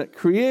 infinite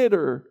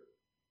creator.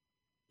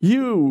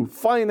 You,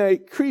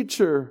 finite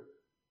creature.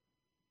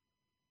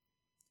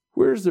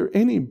 Where is there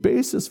any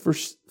basis for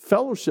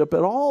fellowship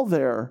at all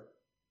there?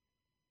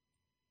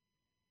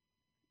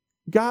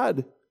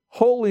 God,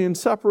 holy and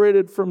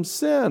separated from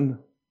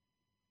sin.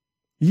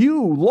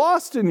 You,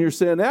 lost in your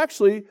sin,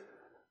 actually,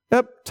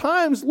 at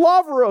times,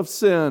 lover of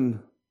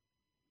sin.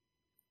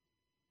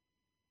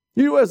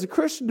 You, as a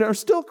Christian, are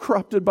still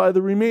corrupted by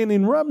the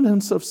remaining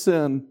remnants of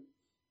sin.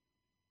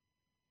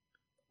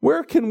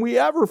 Where can we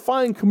ever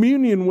find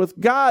communion with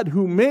God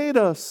who made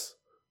us?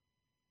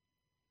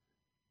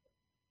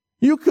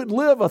 You could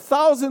live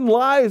 1,000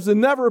 lives and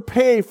never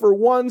pay for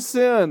one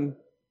sin,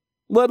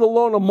 let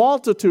alone a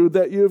multitude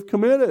that you have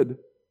committed.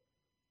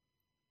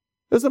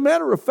 As a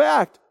matter of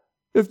fact,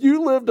 if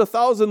you lived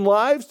 1,000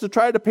 lives to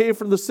try to pay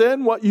for the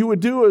sin, what you would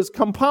do is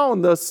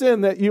compound the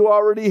sin that you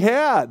already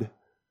had.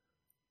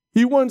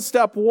 You wouldn't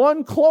step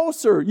one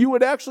closer. You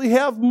would actually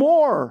have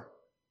more.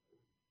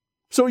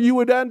 So you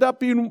would end up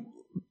being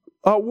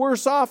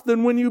worse off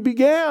than when you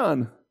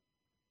began.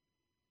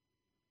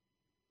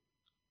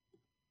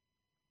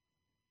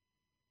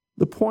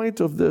 The point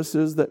of this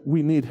is that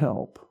we need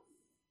help.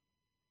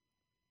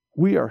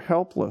 We are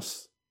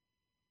helpless.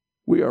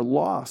 We are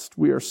lost.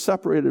 We are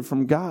separated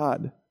from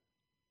God.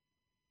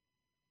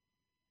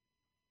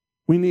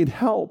 We need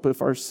help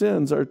if our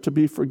sins are to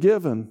be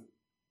forgiven.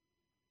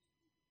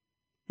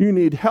 You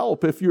need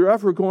help if you're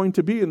ever going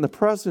to be in the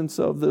presence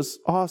of this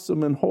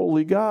awesome and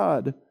holy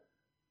God.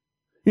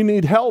 You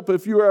need help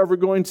if you're ever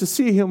going to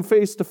see Him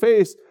face to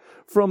face.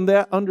 From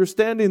that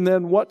understanding,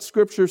 then, what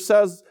Scripture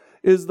says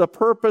is the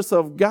purpose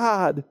of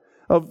God,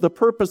 of the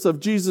purpose of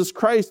Jesus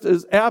Christ,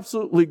 is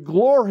absolutely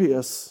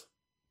glorious.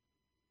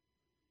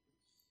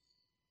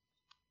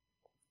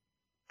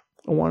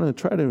 I want to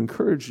try to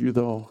encourage you,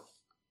 though,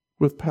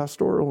 with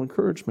pastoral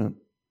encouragement,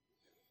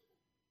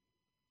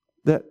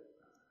 that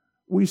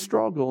we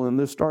struggle in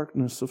this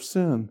darkness of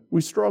sin.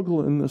 We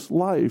struggle in this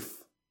life.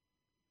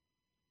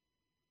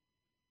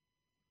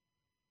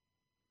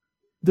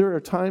 There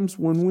are times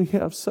when we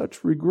have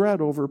such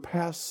regret over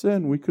past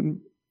sin, we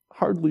can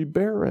hardly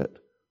bear it.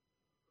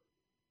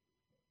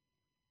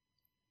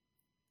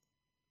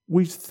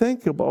 We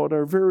think about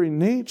our very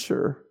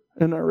nature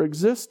and our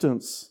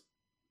existence.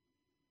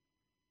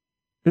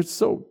 It's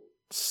so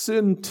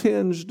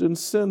sin-tinged and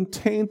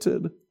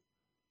sin-tainted.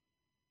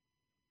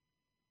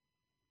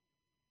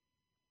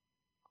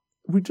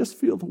 We just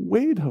feel the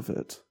weight of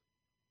it.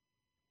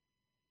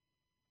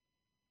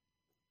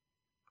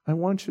 I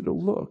want you to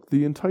look.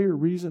 The entire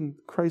reason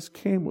Christ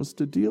came was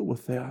to deal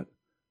with that,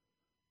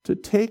 to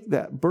take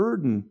that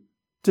burden,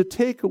 to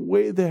take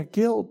away that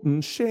guilt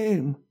and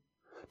shame,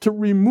 to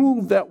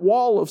remove that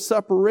wall of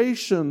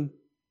separation,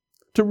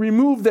 to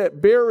remove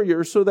that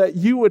barrier so that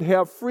you would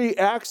have free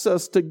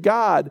access to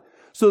God,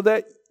 so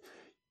that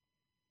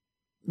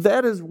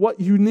is what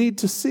you need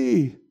to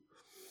see.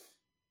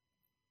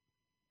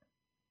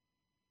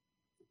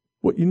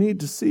 What you need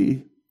to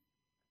see,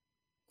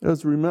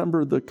 as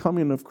remember the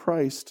coming of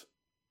Christ,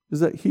 is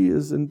that He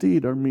is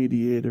indeed our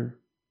mediator.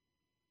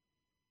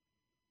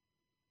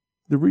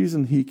 The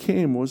reason He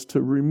came was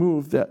to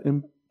remove that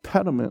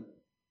impediment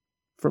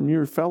from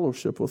your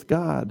fellowship with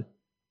God,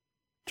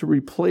 to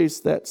replace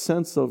that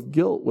sense of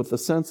guilt with a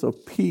sense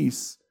of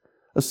peace,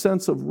 a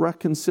sense of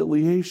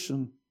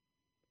reconciliation,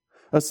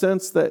 a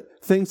sense that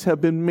things have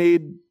been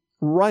made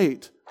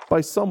right by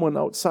someone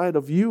outside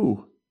of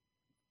you.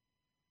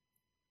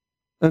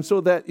 And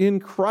so that in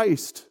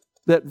Christ,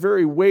 that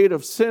very weight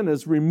of sin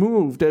is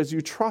removed as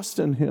you trust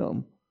in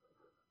Him.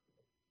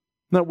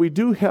 Now, we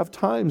do have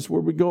times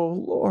where we go,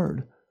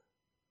 Lord,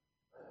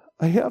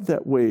 I have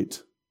that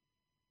weight.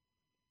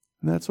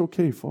 And that's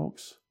okay,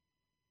 folks.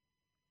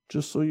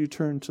 Just so you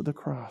turn to the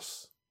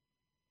cross.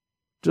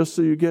 Just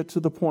so you get to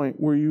the point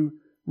where you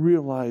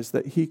realize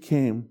that He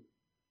came.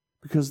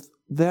 Because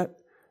that,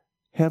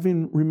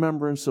 having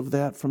remembrance of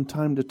that from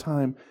time to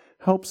time,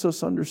 helps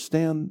us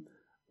understand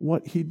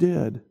what He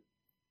did.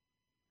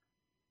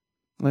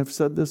 And I've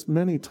said this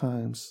many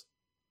times.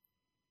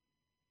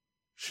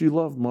 She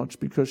loved much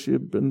because she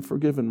had been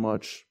forgiven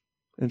much,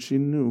 and she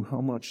knew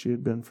how much she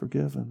had been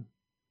forgiven.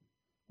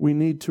 We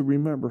need to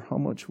remember how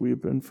much we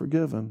have been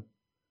forgiven.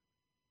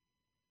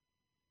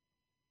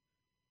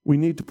 We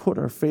need to put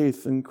our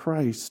faith in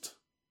Christ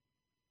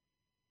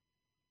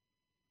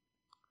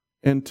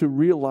and to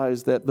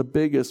realize that the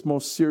biggest,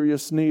 most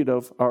serious need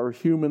of our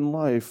human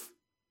life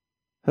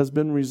has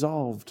been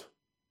resolved.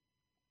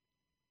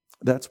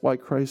 That's why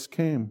Christ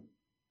came.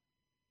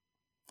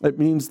 It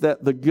means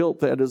that the guilt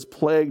that has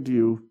plagued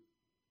you,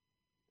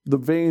 the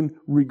vain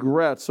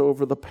regrets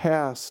over the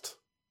past,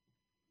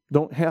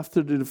 don't have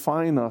to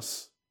define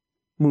us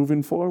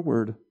moving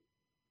forward.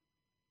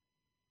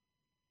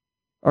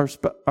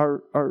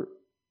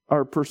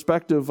 Our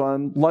perspective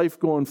on life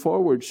going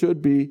forward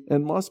should be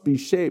and must be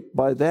shaped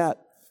by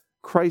that.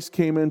 Christ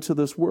came into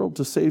this world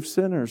to save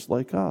sinners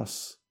like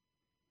us.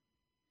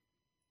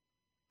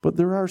 But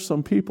there are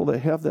some people that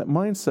have that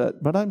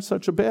mindset, but I'm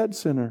such a bad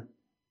sinner.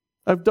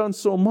 I've done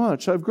so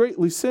much. I've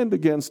greatly sinned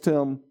against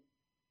Him.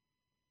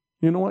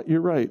 You know what? You're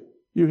right.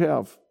 You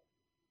have.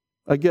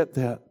 I get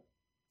that.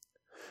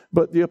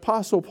 But the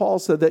Apostle Paul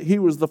said that he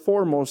was the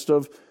foremost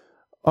of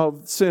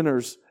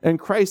sinners, and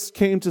Christ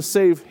came to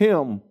save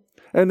him.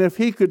 And if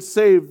He could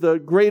save the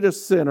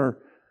greatest sinner,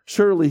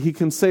 surely He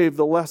can save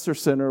the lesser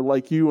sinner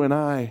like you and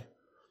I.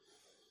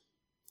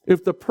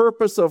 If the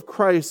purpose of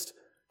Christ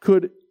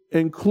could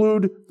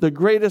include the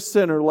greatest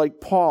sinner like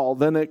Paul,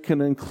 then it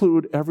can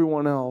include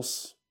everyone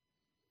else.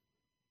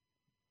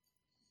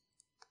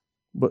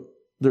 But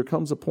there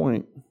comes a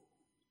point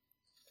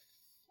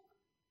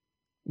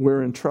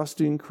where in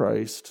trusting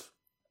Christ,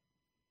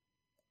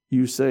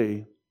 you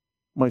say,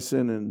 my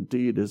sin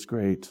indeed is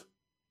great.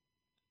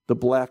 The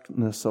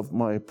blackness of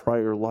my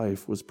prior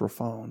life was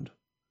profound.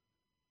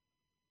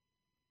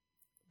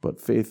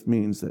 But faith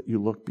means that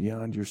you look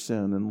beyond your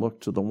sin and look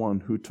to the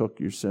one who took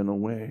your sin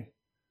away.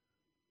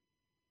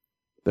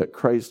 That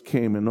Christ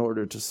came in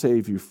order to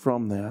save you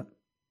from that.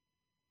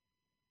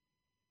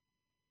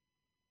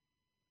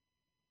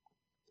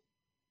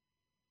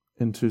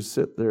 And to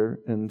sit there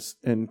and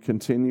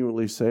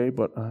continually say,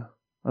 but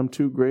I'm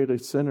too great a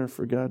sinner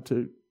for God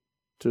to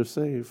to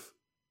save,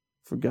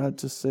 for God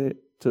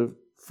to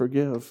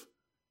forgive.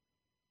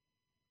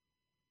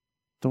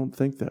 Don't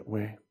think that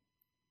way.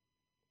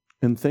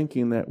 In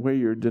thinking that way,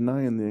 you're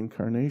denying the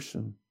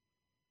incarnation.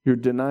 You're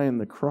denying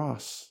the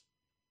cross.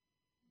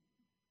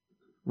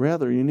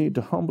 Rather, you need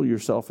to humble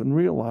yourself and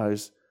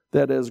realize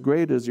that as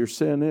great as your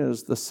sin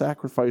is, the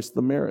sacrifice,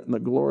 the merit, and the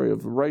glory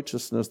of the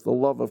righteousness, the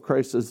love of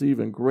Christ is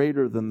even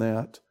greater than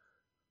that.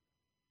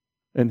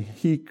 And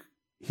He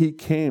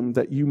came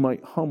that you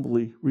might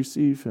humbly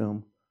receive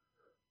Him.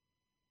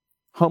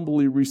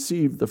 Humbly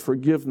receive the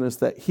forgiveness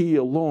that He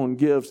alone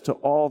gives to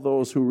all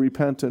those who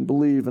repent and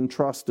believe and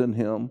trust in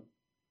Him.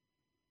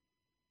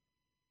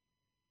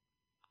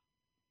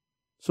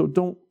 So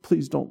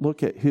please don't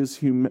look at His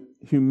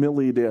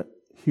humility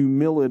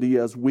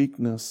as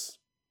weakness.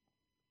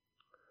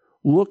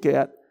 Look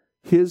at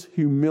His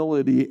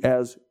humility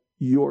as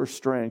your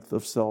strength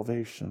of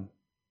salvation.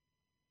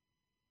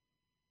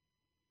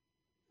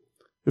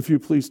 If you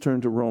please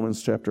turn to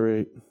Romans chapter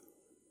 8,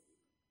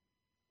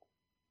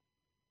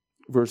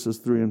 verses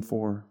 3 and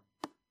 4.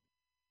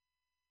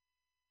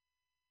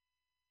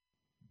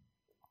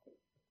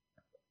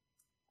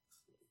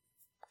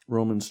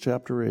 Romans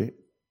chapter 8,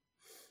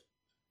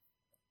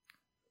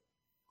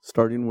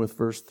 starting with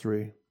verse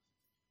 3.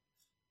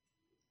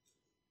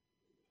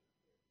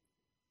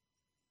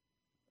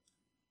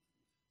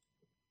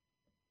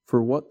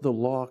 For what the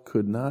law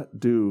could not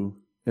do,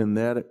 in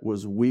that it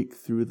was weak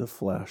through the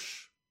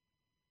flesh,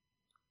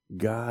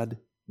 God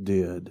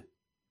did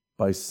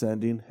by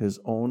sending His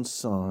own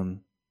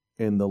Son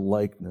in the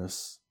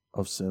likeness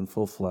of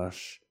sinful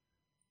flesh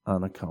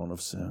on account of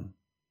sin.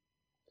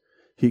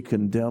 He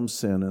condemned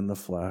sin in the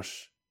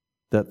flesh,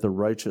 that the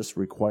righteous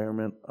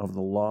requirement of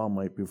the law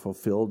might be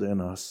fulfilled in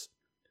us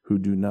who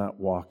do not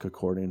walk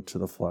according to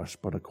the flesh,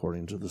 but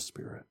according to the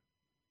Spirit.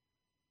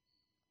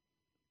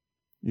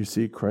 You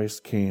see,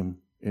 Christ came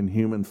in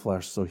human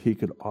flesh so He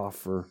could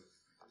offer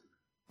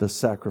the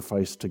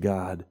sacrifice to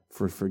God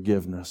for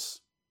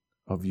forgiveness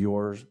of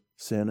your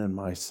sin and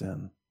my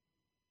sin.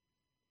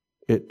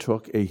 It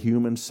took a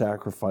human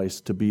sacrifice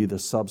to be the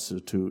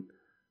substitute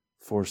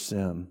for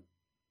sin.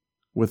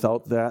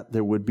 Without that,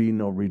 there would be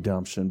no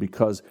redemption,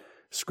 because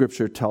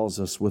Scripture tells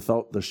us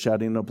without the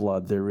shedding of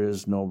blood, there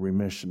is no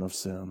remission of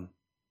sin.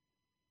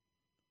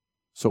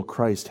 So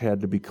Christ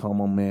had to become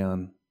a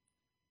man.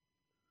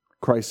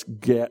 Christ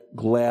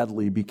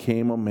gladly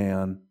became a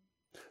man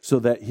so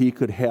that He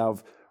could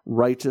have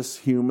righteous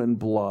human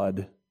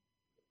blood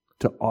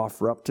to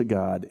offer up to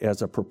God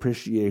as a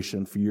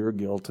propitiation for your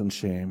guilt and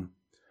shame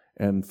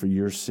and for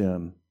your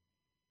sin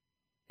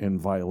in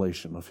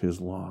violation of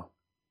His law.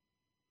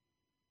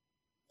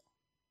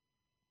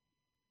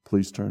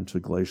 Please turn to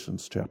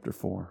Galatians chapter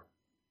 4.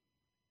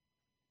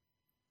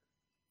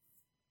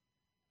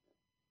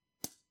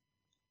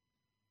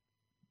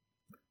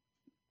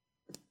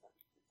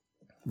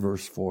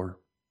 Verse 4.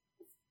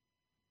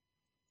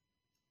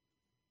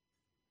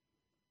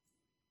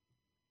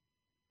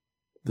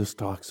 This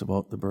talks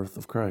about the birth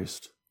of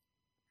Christ.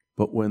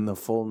 But when the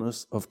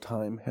fullness of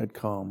time had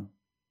come,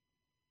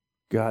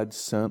 God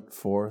sent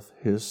forth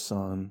His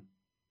Son,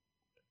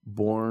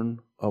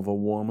 born of a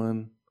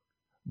woman,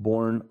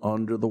 born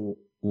under the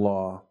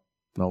law.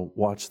 Now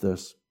watch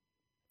this.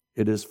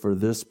 It is for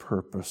this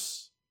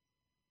purpose,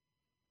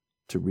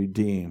 to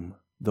redeem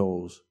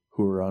those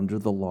who are under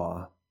the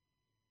law,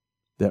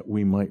 that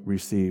we might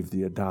receive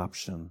the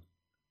adoption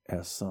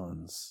as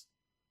sons.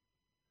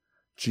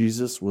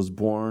 Jesus was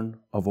born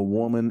of a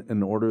woman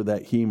in order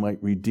that He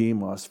might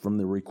redeem us from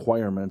the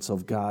requirements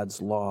of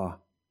God's law.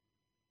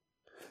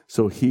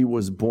 So He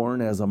was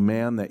born as a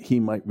man that He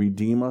might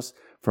redeem us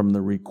from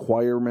the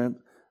requirement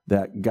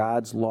that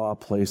God's law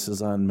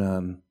places on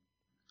men.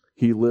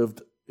 He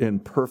lived in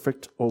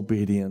perfect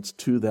obedience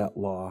to that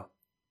law.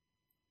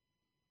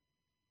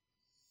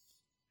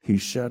 He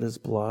shed His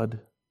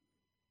blood,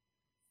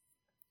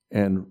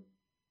 and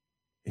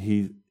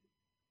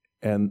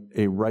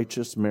a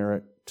righteous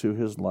merit to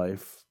His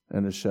life,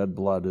 and His shed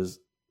blood is,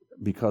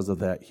 because of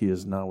that, He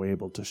is now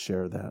able to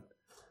share that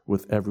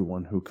with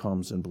everyone who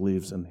comes and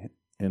believes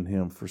in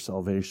Him for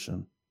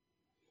salvation.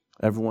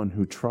 Everyone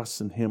who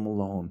trusts in Him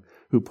alone,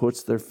 who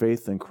puts their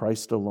faith in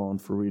Christ alone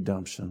for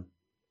redemption.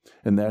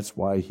 And that's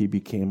why He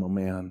became a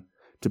man,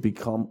 to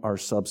become our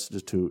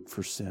substitute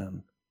for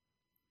sin.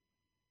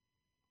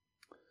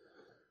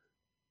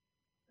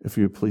 If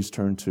you please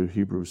turn to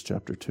Hebrews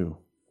chapter 2.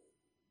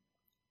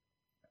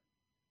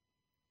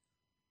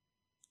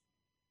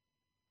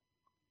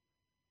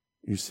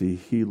 You see,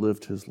 He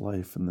lived His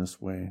life in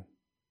this way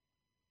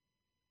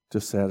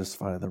to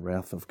satisfy the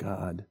wrath of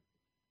God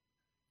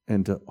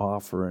and to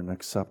offer an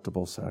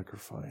acceptable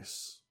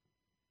sacrifice.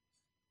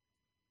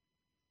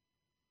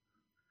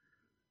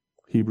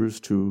 Hebrews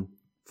 2,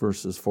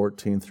 verses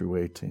 14 through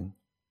 18.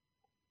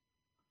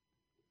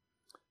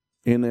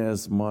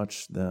 Inasmuch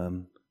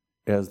then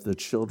as the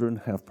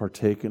children have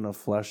partaken of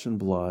flesh and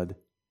blood,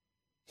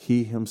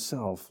 He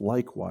Himself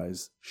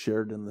likewise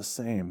shared in the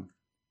same,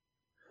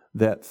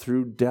 that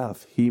through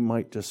death He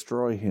might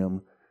destroy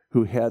him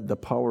who had the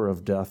power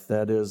of death,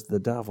 that is, the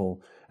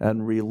devil,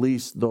 and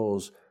released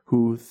those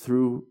who,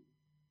 through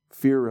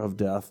fear of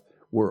death,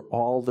 were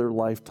all their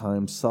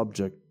lifetime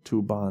subject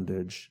to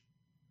bondage.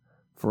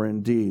 For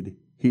indeed,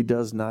 he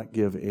does not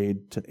give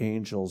aid to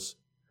angels,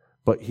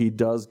 but he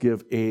does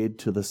give aid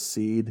to the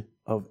seed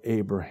of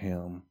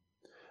Abraham.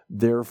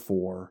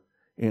 Therefore,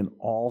 in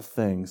all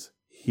things,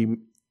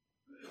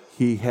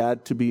 he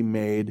had to be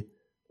made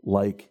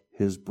like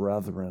his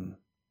brethren,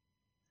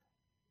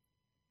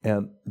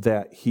 and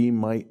that he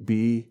might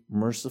be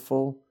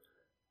merciful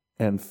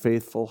and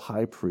faithful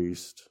high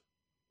priest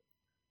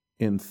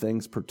in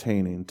things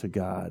pertaining to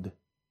God,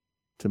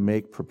 to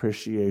make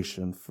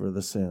propitiation for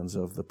the sins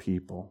of the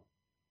people.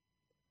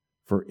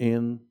 For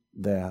in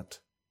that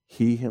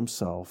he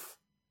himself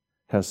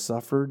has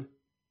suffered,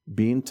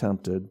 being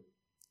tempted,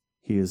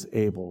 he is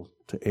able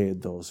to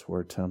aid those who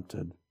are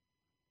tempted.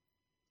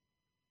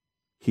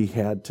 He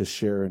had to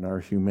share in our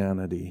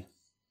humanity.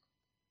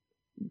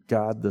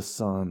 God the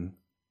Son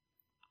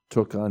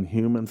took on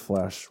human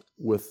flesh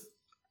with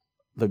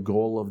the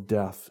goal of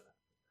death,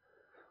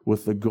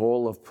 with the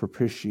goal of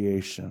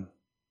propitiation,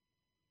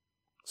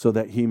 so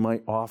that he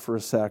might offer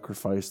a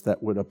sacrifice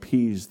that would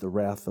appease the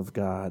wrath of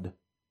God.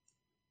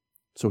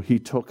 So he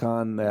took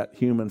on that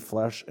human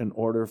flesh in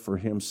order for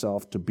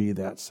himself to be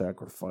that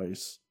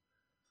sacrifice.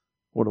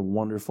 What a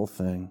wonderful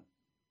thing.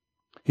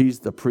 He's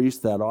the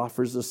priest that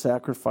offers the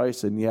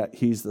sacrifice, and yet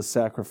he's the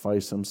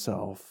sacrifice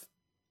himself.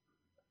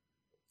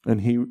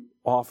 And he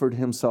offered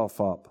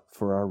himself up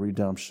for our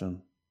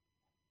redemption.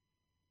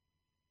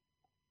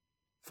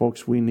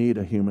 Folks, we need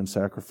a human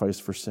sacrifice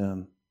for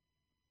sin.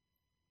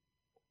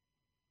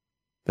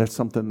 That's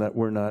something that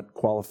we're not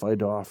qualified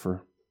to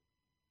offer.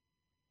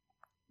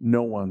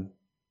 No one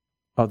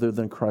other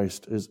than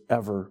Christ is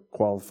ever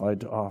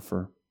qualified to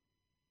offer.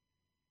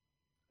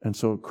 And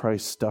so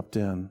Christ stepped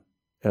in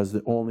as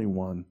the only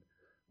one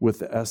with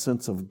the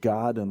essence of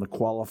God and the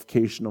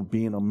qualification of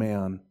being a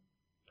man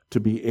to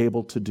be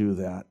able to do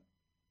that.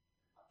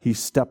 He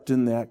stepped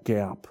in that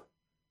gap,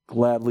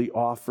 gladly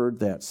offered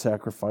that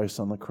sacrifice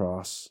on the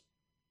cross.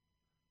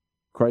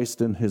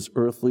 Christ in his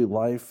earthly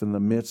life, in the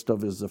midst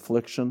of his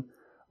affliction,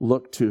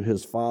 looked to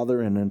his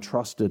Father and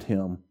entrusted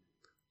him.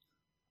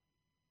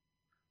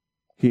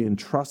 He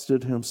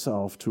entrusted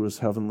himself to his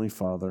heavenly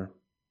Father.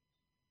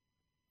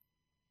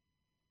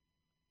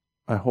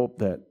 I hope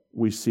that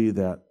we see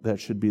that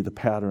that should be the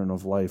pattern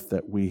of life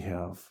that we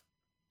have.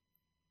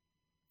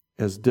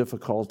 As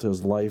difficult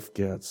as life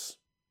gets,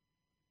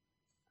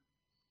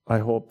 I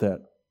hope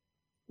that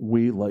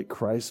we, like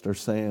Christ, are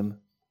saying,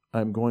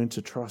 I'm going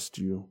to trust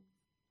you,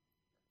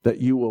 that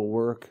you will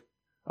work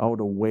out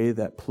a way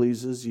that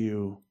pleases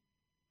you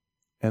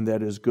and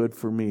that is good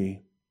for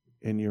me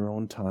in your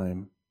own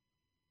time.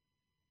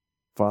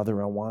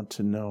 Father, I want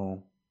to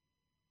know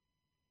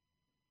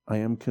I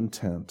am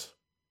content.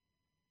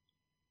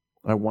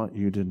 I want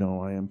you to know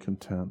I am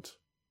content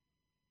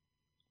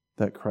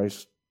that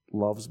Christ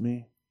loves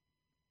me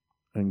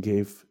and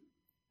gave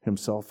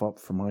himself up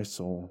for my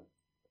soul.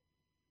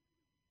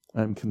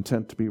 I am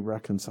content to be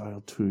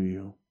reconciled to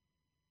you,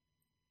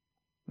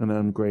 and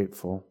I'm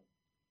grateful,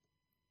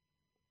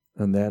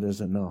 and that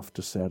is enough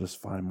to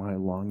satisfy my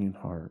longing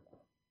heart.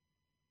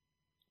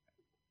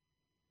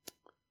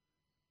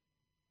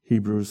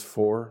 Hebrews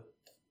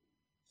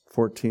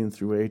 4:14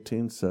 through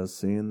 18 says,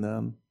 seeing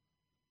then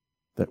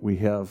that we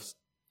have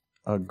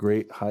a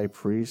great high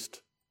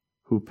priest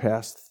who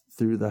passed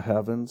through the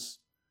heavens,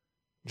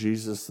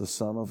 Jesus the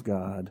Son of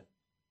God,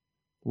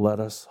 let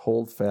us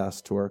hold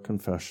fast to our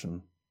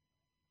confession.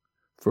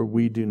 For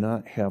we do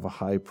not have a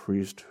high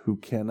priest who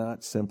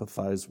cannot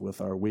sympathize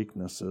with our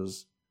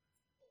weaknesses,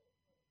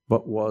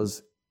 but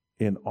was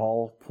in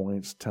all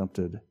points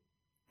tempted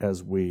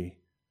as we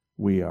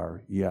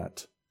are,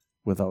 yet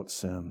without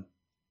sin.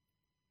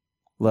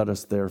 Let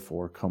us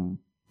therefore come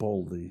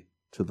boldly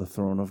to the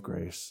throne of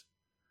grace,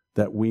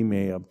 that we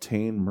may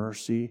obtain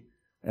mercy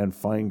and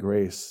find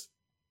grace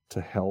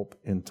to help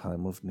in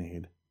time of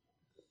need.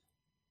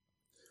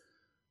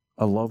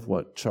 I love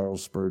what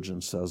Charles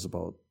Spurgeon says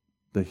about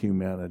the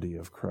humanity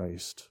of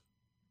Christ.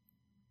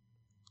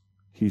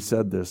 He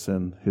said this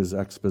in his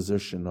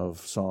exposition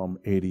of Psalm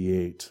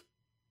 88.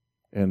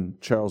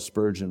 And Charles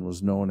Spurgeon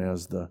was known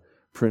as the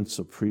Prince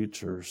of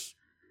Preachers.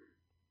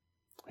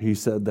 He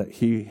said that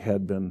he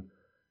had been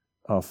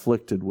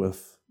afflicted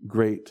with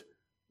great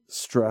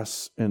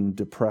stress and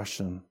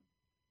depression.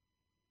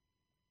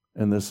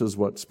 And this is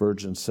what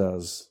Spurgeon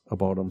says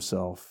about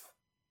himself.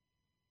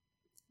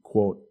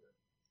 Quote,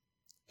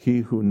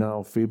 he who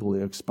now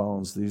feebly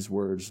expounds these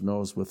words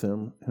knows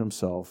within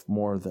himself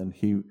more than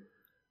he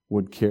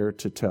would care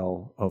to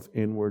tell of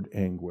inward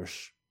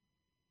anguish.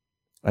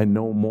 I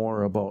know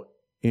more about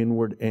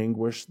inward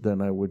anguish than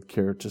I would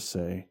care to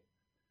say.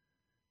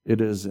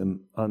 It is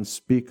an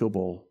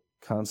unspeakable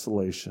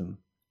consolation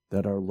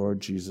that our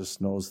Lord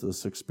Jesus knows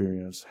this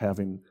experience,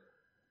 having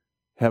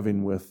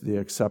with the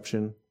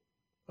exception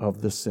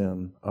of the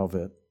sin of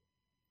it,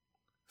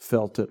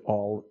 felt it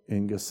all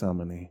in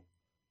Gethsemane,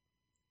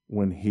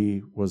 when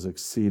he was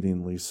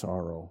exceedingly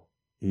sorrow,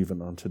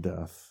 even unto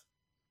death.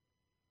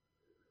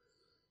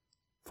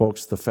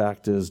 Folks, the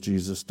fact is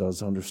Jesus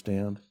does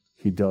understand.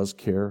 He does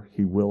care.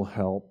 He will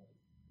help.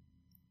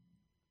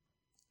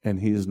 And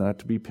he is not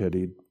to be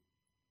pitied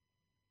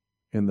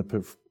in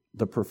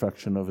the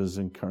perfection of his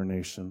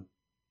incarnation.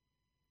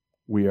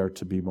 We are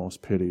to be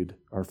most pitied,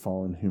 our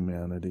fallen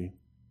humanity.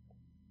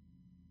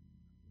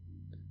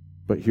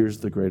 But here's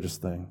the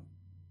greatest thing.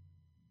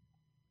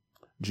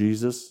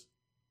 Jesus,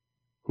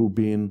 who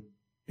being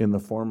in the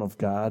form of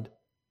God,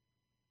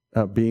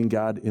 being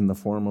God in the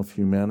form of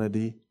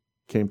humanity,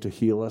 came to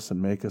heal us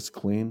and make us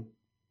clean.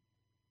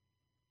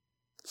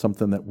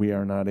 Something that we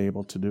are not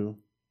able to do.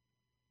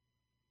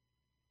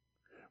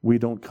 We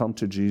don't come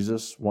to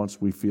Jesus once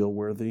we feel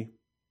worthy.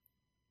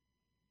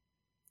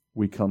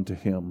 We come to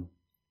him,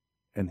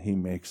 and he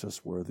makes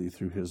us worthy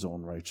through his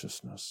own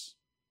righteousness.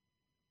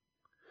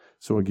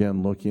 So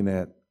again, looking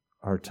at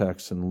our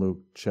text in Luke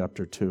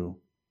chapter 2,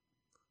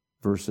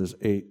 verses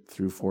 8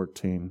 through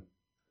 14.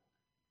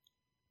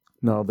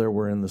 Now there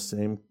were in the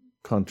same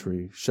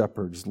country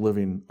shepherds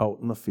living out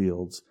in the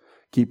fields,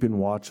 keeping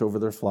watch over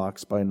their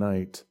flocks by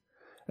night.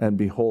 And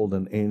behold,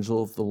 an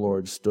angel of the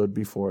Lord stood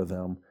before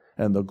them,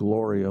 and the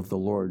glory of the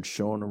Lord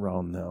shone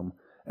around them,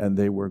 and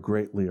they were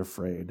greatly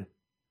afraid.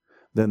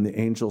 Then the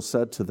angel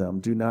said to them,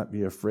 Do not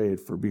be afraid,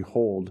 for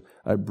behold,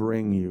 I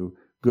bring you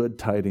good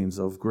tidings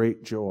of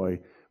great joy,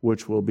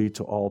 which will be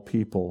to all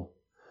people.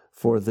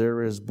 For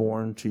there is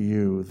born to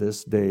you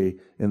this day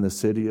in the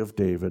city of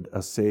David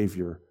a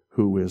Savior,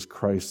 who is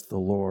Christ the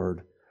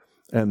Lord.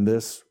 And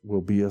this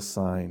will be a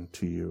sign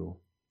to you.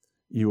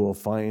 You will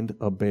find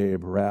a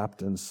babe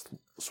wrapped in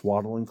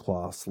swaddling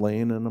cloths,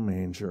 laying in a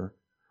manger.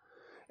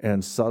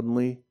 And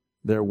suddenly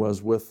there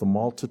was with the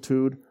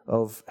multitude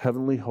of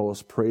heavenly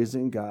hosts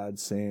praising God,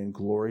 saying,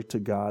 Glory to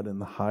God in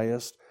the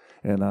highest,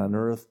 and on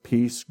earth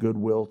peace,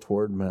 goodwill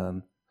toward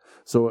men.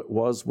 So it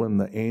was when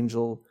the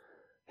angel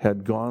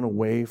had gone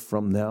away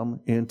from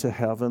them into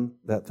heaven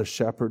that the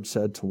shepherds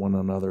said to one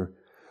another,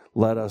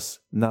 Let us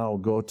now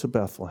go to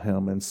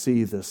Bethlehem and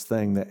see this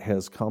thing that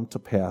has come to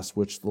pass,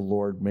 which the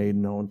Lord made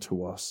known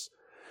to us.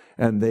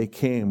 And they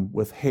came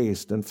with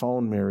haste and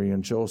found Mary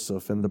and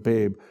Joseph and the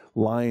babe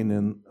lying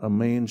in a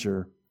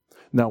manger.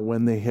 Now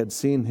when they had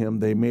seen him,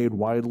 they made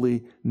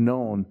widely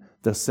known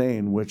the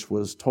saying which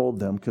was told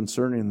them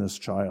concerning this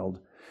child.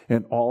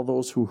 And all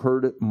those who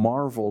heard it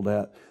marveled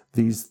at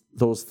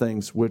those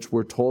things which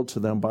were told to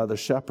them by the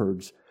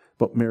shepherds.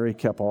 But Mary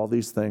kept all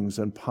these things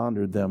and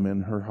pondered them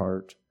in her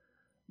heart.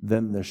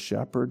 Then the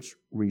shepherds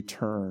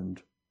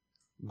returned,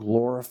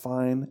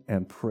 glorifying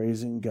and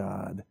praising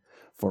God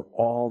for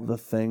all the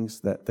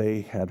things that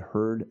they had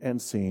heard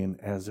and seen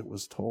as it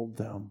was told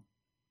them.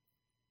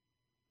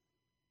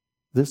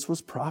 This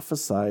was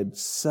prophesied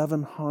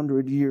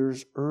 700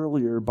 years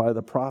earlier by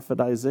the prophet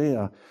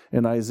Isaiah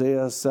in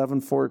Isaiah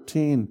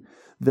 7:14.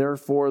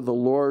 Therefore the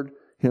Lord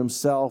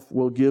himself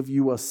will give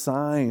you a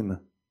sign.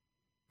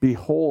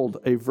 Behold,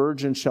 a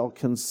virgin shall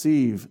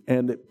conceive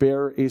and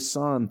bear a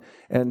son,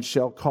 and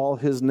shall call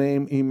his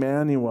name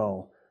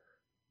Emmanuel.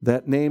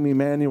 That name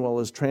Emmanuel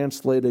is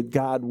translated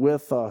God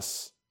with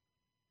us.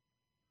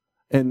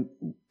 And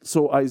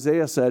so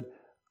Isaiah said,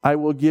 I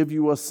will give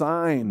you a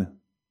sign.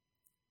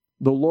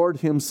 The Lord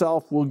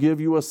himself will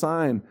give you a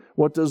sign.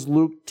 What does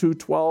Luke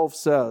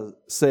 2:12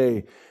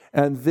 say?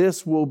 And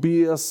this will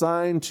be a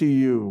sign to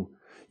you.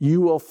 You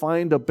will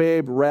find a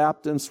babe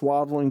wrapped in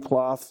swaddling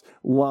cloths,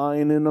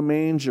 lying in a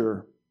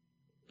manger.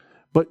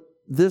 But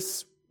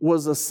this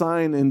was a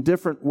sign in a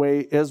different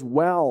way as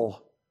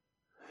well.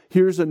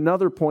 Here's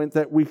another point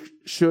that we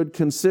should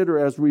consider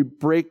as we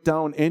break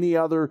down any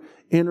other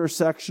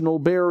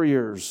intersectional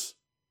barriers.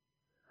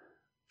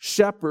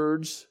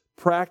 Shepherds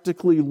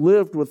practically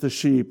lived with the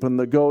sheep and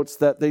the goats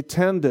that they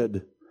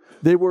tended.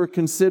 They were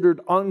considered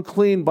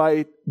unclean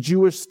by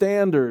Jewish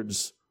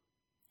standards.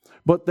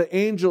 But the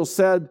angel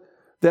said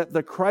that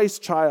the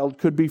Christ child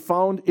could be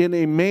found in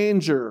a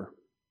manger.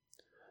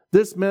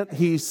 This meant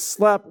he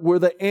slept where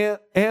the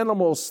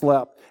animals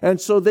slept.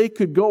 And so they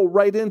could go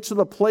right into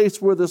the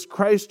place where this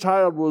Christ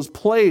child was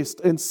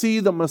placed and see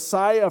the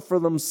Messiah for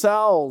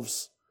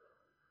themselves.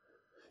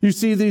 You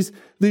see,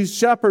 these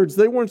shepherds,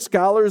 they weren't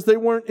scholars. They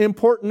weren't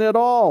important at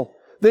all.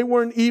 They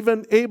weren't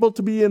even able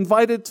to be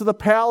invited to the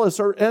palace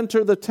or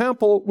enter the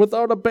temple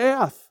without a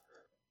bath.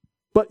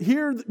 But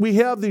here we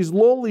have these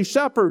lowly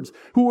shepherds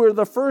who were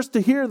the first to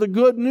hear the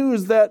good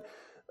news that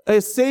a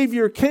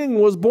Savior King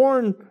was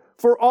born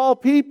for all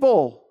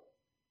people.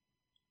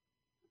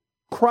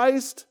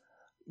 Christ,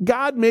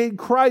 God made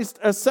Christ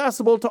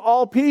accessible to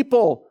all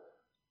people.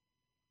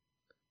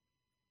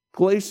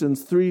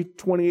 Galatians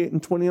 3:28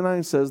 and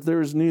 29 says, There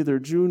is neither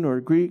Jew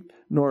nor Greek,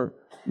 nor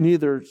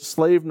neither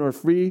slave nor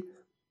free.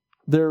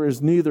 There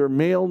is neither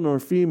male nor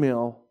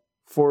female,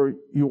 for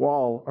you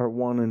all are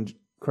one in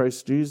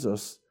Christ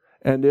Jesus.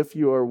 And if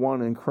you are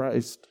one in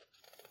Christ,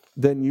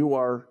 then you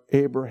are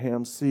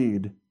Abraham's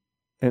seed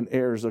and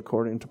heirs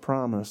according to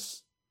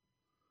promise.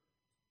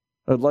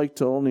 I'd like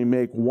to only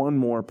make one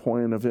more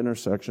point of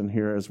intersection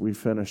here as we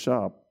finish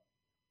up.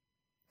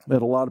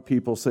 That a lot of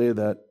people say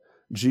that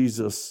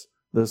Jesus,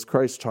 this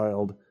Christ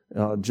child,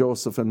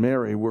 Joseph and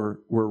Mary,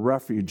 were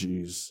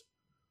refugees.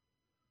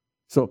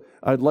 So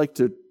I'd like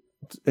to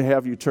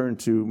have you turn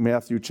to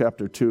Matthew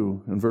chapter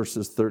 2 and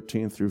verses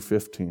 13 through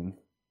 15.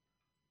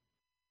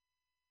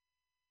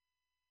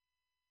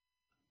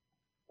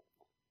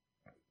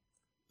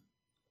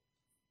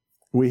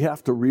 We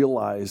have to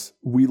realize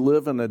we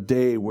live in a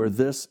day where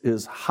this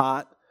is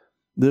hot.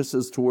 This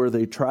is to where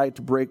they try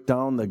to break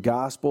down the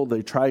gospel.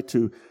 They try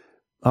to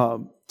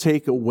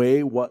take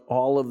away what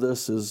all of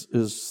this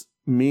is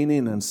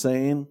meaning and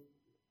saying.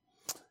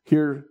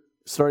 Here,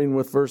 starting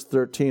with verse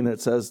 13,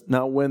 it says,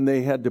 "Now when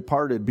they had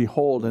departed,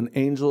 behold, an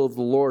angel of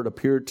the Lord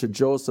appeared to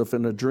Joseph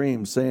in a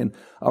dream, saying,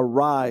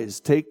 'Arise,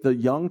 take the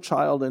young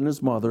child and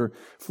his mother,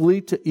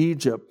 flee to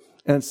Egypt,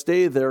 and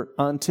stay there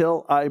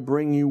until I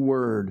bring you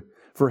word.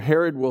 For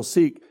Herod will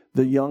seek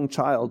the young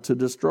child to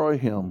destroy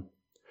him.'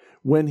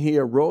 When he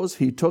arose,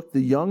 he took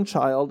the young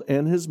child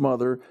and his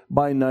mother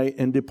by night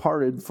and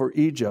departed for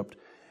Egypt,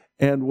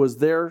 and was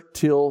there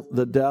till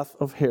the death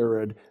of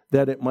Herod,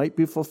 that it might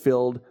be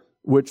fulfilled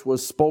which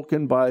was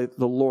spoken by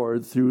the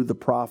Lord through the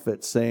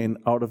prophet, saying,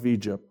 'Out of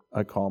Egypt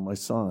I call my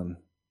son.'"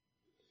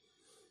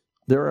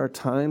 There are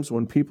times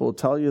when people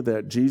tell you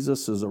that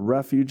Jesus is a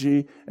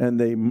refugee, and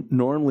they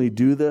normally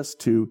do this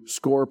to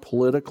score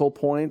political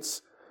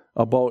points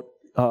about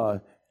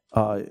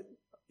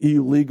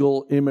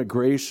illegal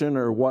immigration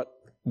or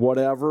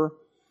whatever.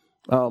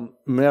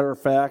 Matter of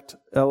fact,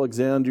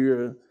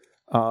 Alexandria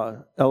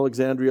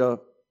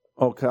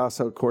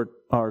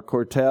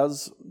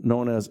Ocasio-Cortez,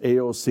 known as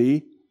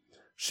AOC,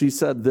 she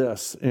said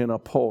this in a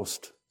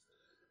post.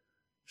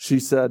 She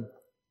said,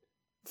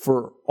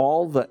 "For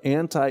all the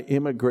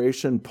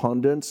anti-immigration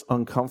pundits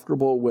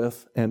uncomfortable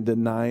with and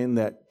denying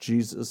that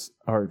Jesus,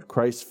 or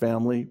Christ's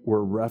family,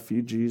 were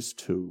refugees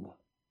too."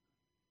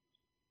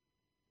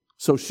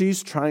 So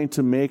she's trying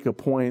to make a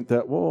point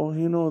that, well,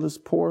 this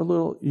poor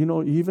little,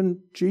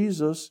 even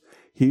Jesus,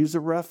 he's a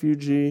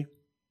refugee.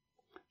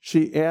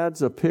 She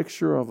adds a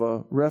picture of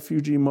a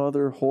refugee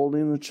mother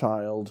holding a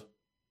child.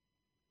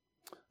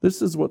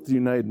 This is what the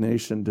United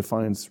Nations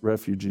defines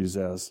refugees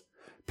as: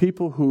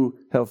 people who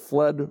have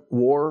fled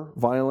war,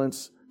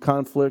 violence,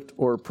 conflict,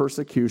 or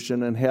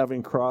persecution, and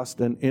having crossed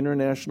an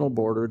international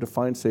border to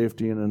find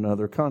safety in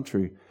another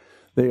country.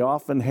 They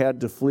often had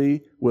to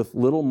flee with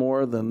little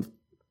more than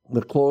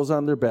the clothes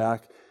on their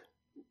back,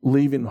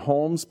 leaving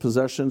homes,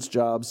 possessions,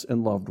 jobs,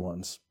 and loved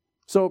ones.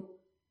 So,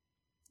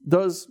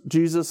 does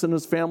Jesus and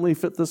his family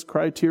fit this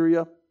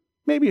criteria?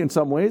 Maybe in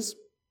some ways.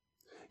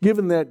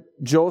 Given that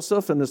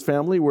Joseph and his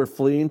family were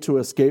fleeing to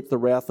escape the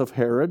wrath of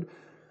Herod,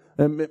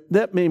 and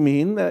that may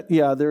mean that,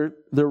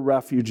 they're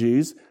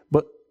refugees,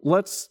 but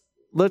let's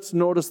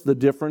notice the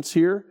difference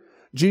here.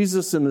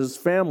 Jesus and his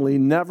family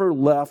never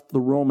left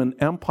the Roman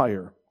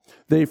Empire.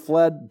 They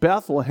fled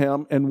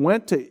Bethlehem and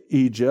went to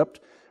Egypt,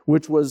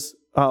 which was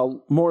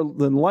more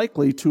than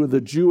likely to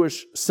the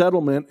Jewish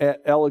settlement at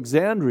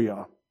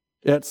Alexandria.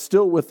 It's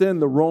still within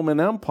the Roman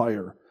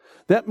Empire.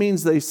 That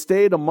means they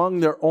stayed among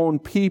their own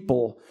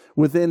people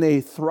within a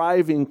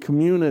thriving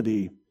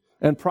community.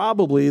 And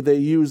probably they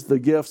used the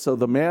gifts of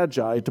the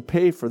Magi to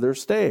pay for their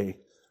stay.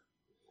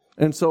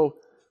 And so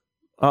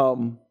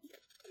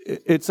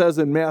it says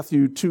in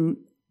Matthew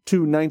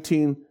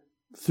 2:19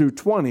 through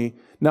 20,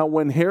 "Now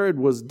when Herod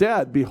was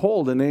dead,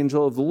 behold, an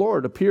angel of the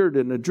Lord appeared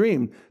in a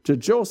dream to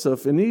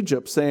Joseph in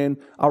Egypt, saying,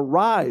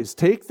 'Arise,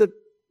 take the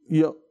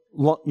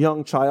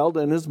young child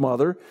and his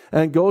mother,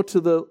 and go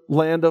to the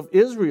land of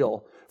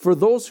Israel. For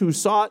those who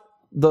sought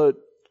the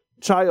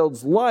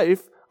child's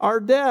life are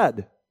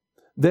dead.'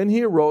 Then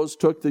he arose,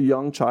 took the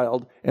young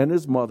child and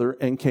his mother,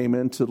 and came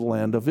into the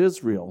land of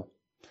Israel."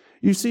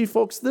 You see,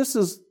 folks, this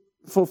is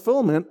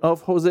fulfillment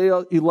of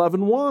Hosea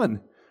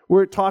 11:1,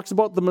 where it talks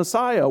about the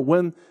Messiah.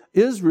 "When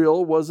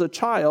Israel was a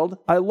child,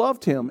 I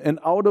loved him, and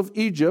out of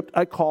Egypt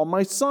I call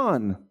my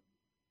son."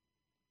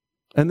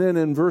 And then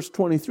in verse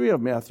 23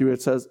 of Matthew,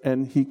 it says,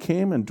 "And he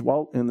came and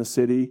dwelt in the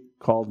city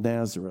called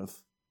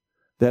Nazareth,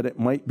 that it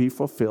might be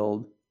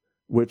fulfilled,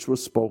 which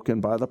was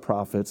spoken by the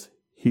prophets,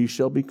 he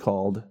shall be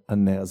called a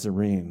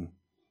Nazarene."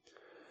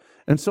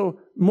 And so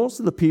most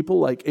of the people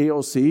like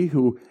AOC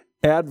who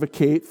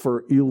advocate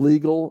for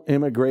illegal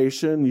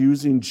immigration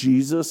using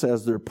Jesus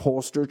as their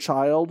poster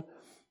child,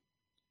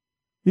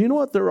 you know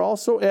what they're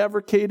also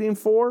advocating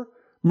for?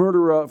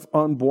 Murder of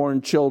unborn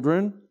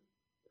children,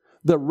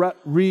 the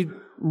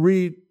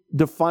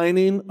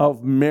redefining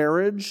of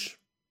marriage.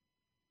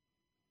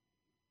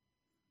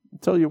 I'll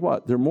tell you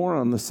what, they're not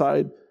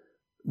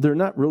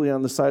really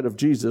on the side of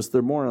Jesus,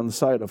 they're more on the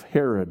side of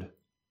Herod,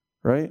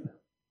 right?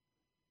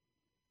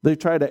 They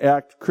try to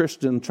act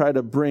Christian, try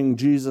to bring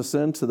Jesus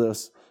into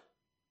this.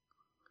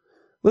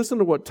 Listen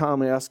to what Tom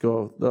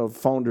Asko, the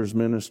Founders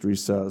Ministry,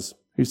 says.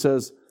 He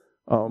says,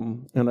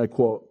 and I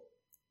quote,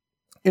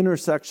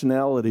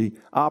 "Intersectionality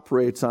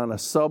operates on a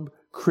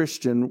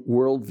sub-Christian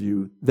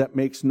worldview that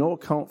makes no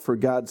account for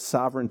God's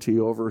sovereignty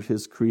over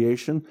his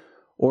creation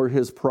or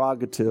his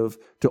prerogative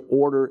to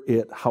order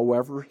it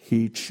however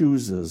he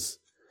chooses.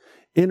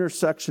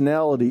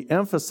 Intersectionality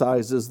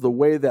emphasizes the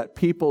way that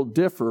people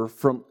differ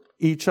from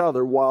each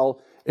other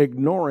while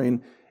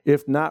ignoring,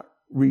 if not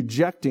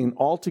rejecting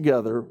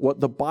altogether, what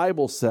the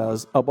Bible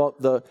says about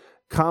the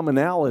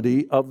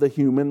commonality of the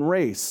human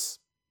race.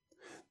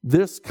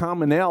 This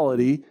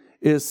commonality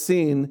is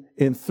seen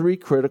in three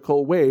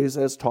critical ways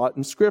as taught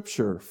in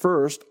Scripture.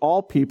 First,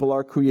 all people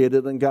are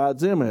created in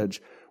God's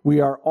image. We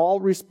are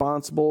all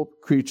responsible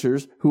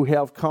creatures who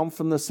have come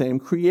from the same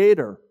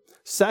Creator.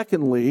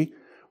 Secondly,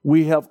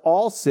 we have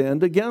all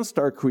sinned against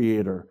our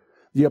Creator.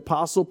 The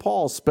Apostle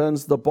Paul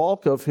spends the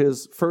bulk of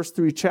his first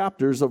 3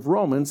 chapters of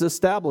Romans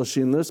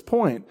establishing this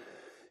point.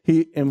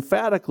 He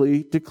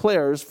emphatically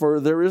declares, "For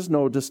there is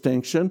no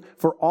distinction,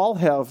 for all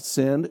have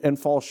sinned and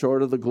fall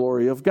short of the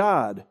glory of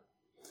God."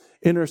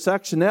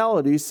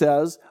 Intersectionality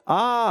says,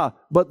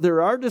 but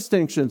there are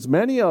distinctions,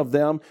 many of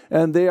them,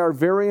 and they are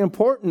very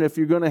important if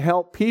you're going to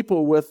help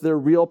people with their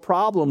real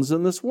problems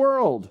in this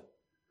world.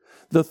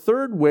 The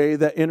third way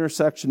that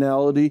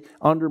intersectionality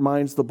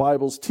undermines the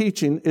Bible's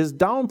teaching is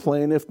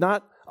downplaying, if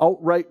not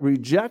outright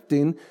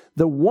rejecting,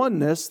 the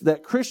oneness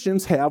that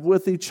Christians have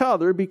with each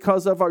other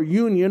because of our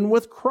union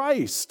with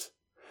Christ.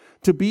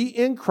 To be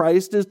in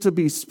Christ is to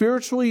be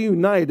spiritually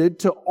united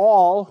to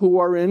all who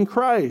are in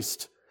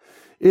Christ.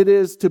 It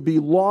is to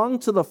belong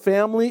to the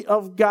family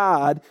of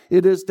God.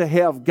 It is to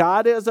have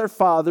God as our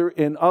Father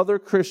and other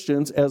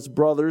Christians as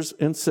brothers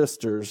and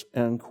sisters,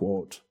 end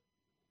quote.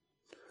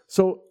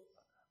 So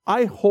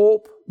I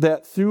hope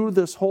that through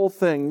this whole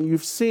thing,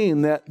 you've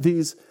seen that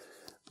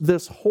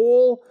this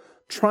whole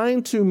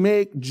trying to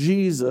make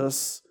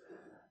Jesus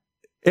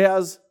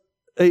as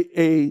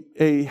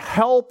a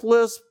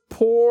helpless,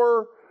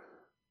 poor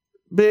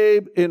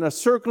babe in a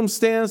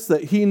circumstance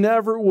that he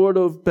never would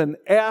have been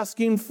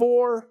asking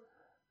for.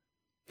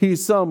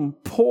 He's some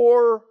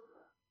poor,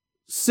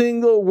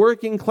 single,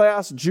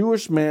 working-class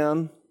Jewish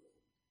man,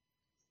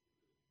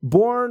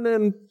 born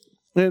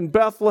in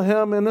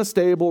Bethlehem in a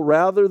stable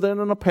rather than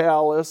in a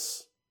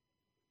palace.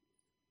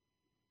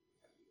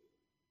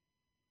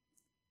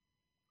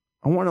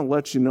 I want to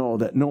let you know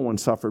that no one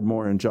suffered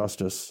more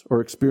injustice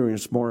or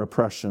experienced more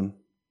oppression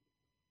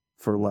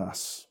for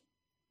less.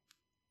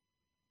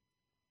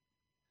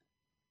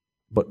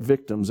 But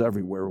victims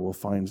everywhere will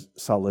find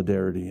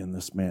solidarity in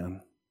this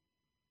man.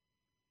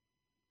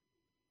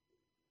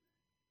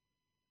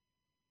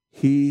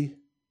 He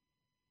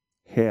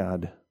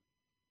had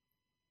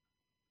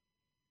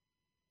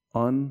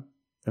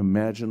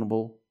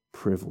unimaginable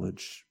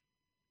privilege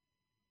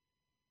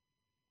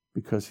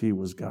because he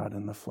was God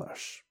in the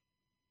flesh.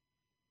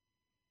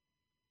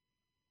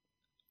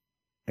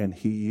 And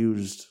he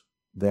used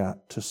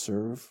that to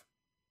serve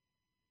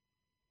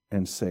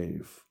and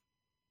save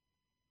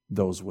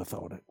those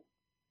without it.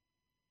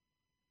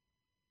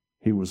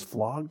 He was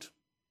flogged.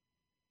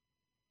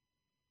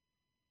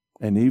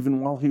 And even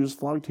while he was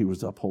flogged, he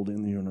was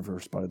upholding the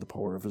universe by the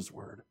power of his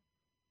word.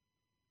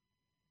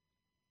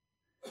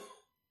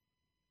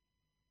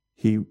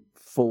 He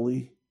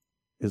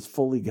is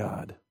fully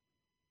God.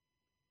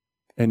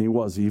 And he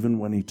was, even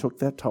when he took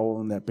that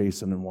towel and that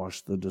basin and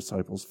washed the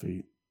disciples'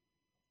 feet.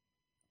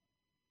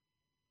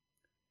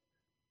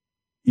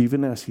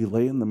 Even as he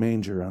lay in the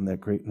manger on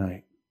that great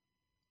night,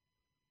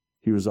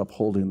 he was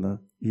upholding the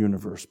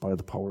universe by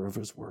the power of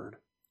his word.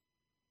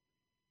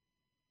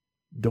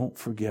 Don't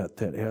forget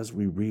that as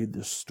we read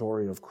the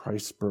story of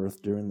Christ's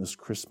birth during this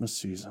Christmas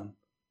season,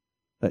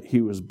 that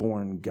he was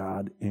born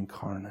God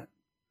incarnate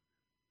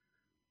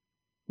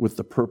with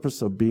the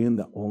purpose of being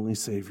the only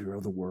Savior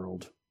of the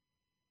world.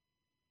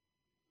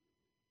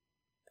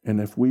 And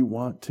if we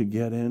want to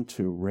get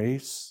into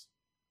race,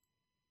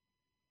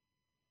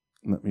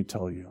 let me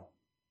tell you,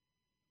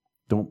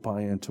 don't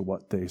buy into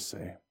what they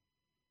say.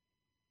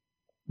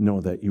 Know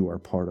that you are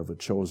part of a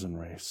chosen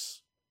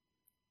race,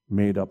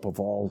 made up of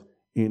all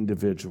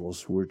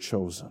individuals who were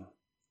chosen.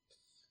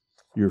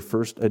 Your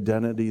first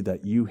identity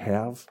that you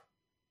have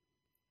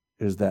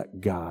is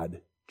that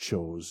God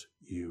chose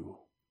you.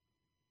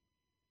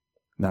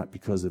 Not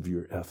because of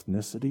your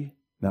ethnicity,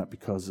 not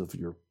because of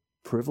your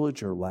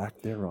privilege or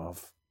lack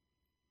thereof,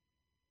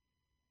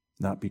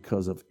 not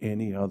because of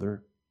any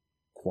other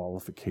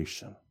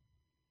qualification.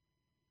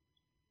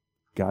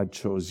 God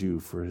chose you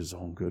for his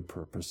own good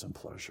purpose and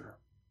pleasure.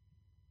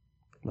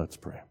 Let's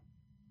pray.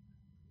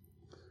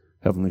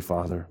 Heavenly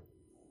Father,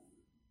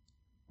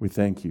 we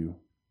thank you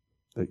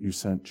that you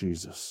sent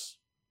Jesus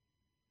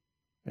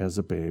as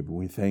a babe.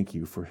 We thank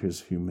you for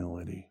his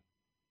humility.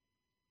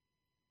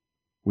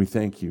 We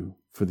thank you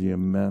for the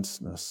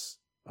immenseness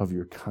of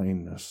your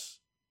kindness,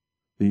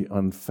 the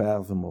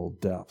unfathomable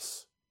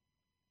depths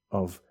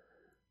of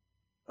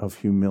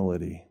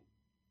humility.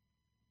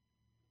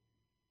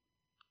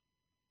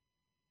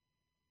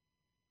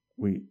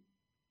 We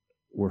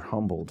were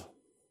humbled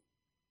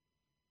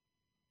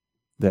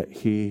that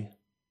he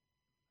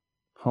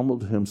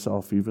humbled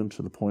himself even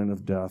to the point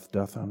of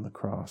death on the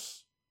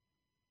cross,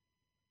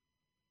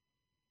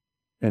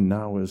 and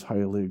now is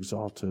highly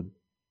exalted,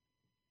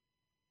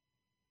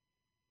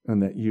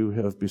 and that you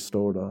have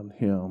bestowed on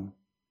him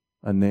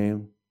a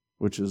name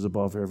which is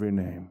above every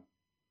name,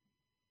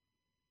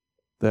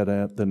 that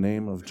at the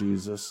name of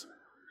Jesus,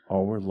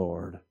 our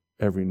Lord,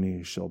 every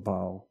knee shall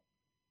bow,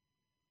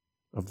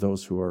 of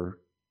those who are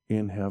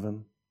in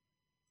heaven,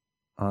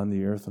 on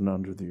the earth, and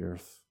under the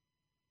earth,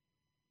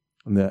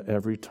 and that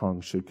every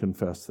tongue should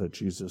confess that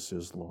Jesus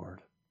is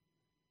Lord.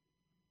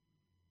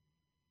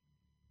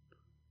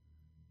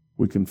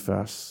 We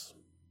confess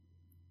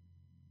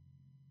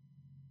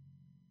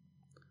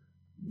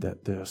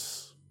that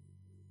this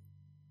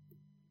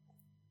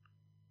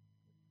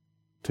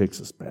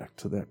takes us back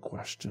to that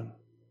question.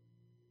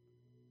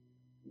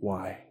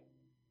 Why?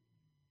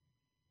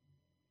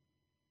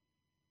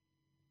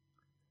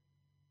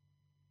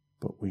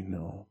 But we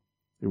know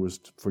it was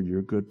for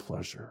your good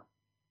pleasure.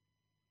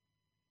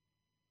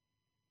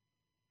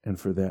 And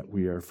for that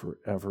we are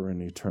forever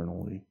and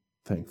eternally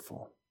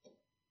thankful.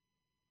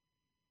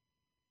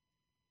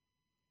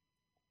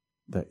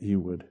 That you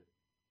would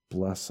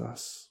bless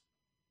us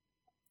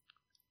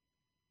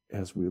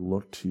as we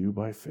look to you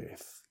by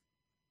faith.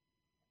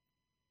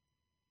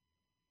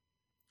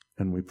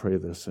 And we pray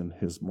this in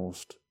his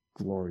most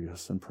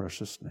glorious and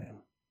precious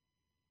name.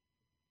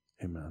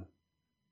 Amen.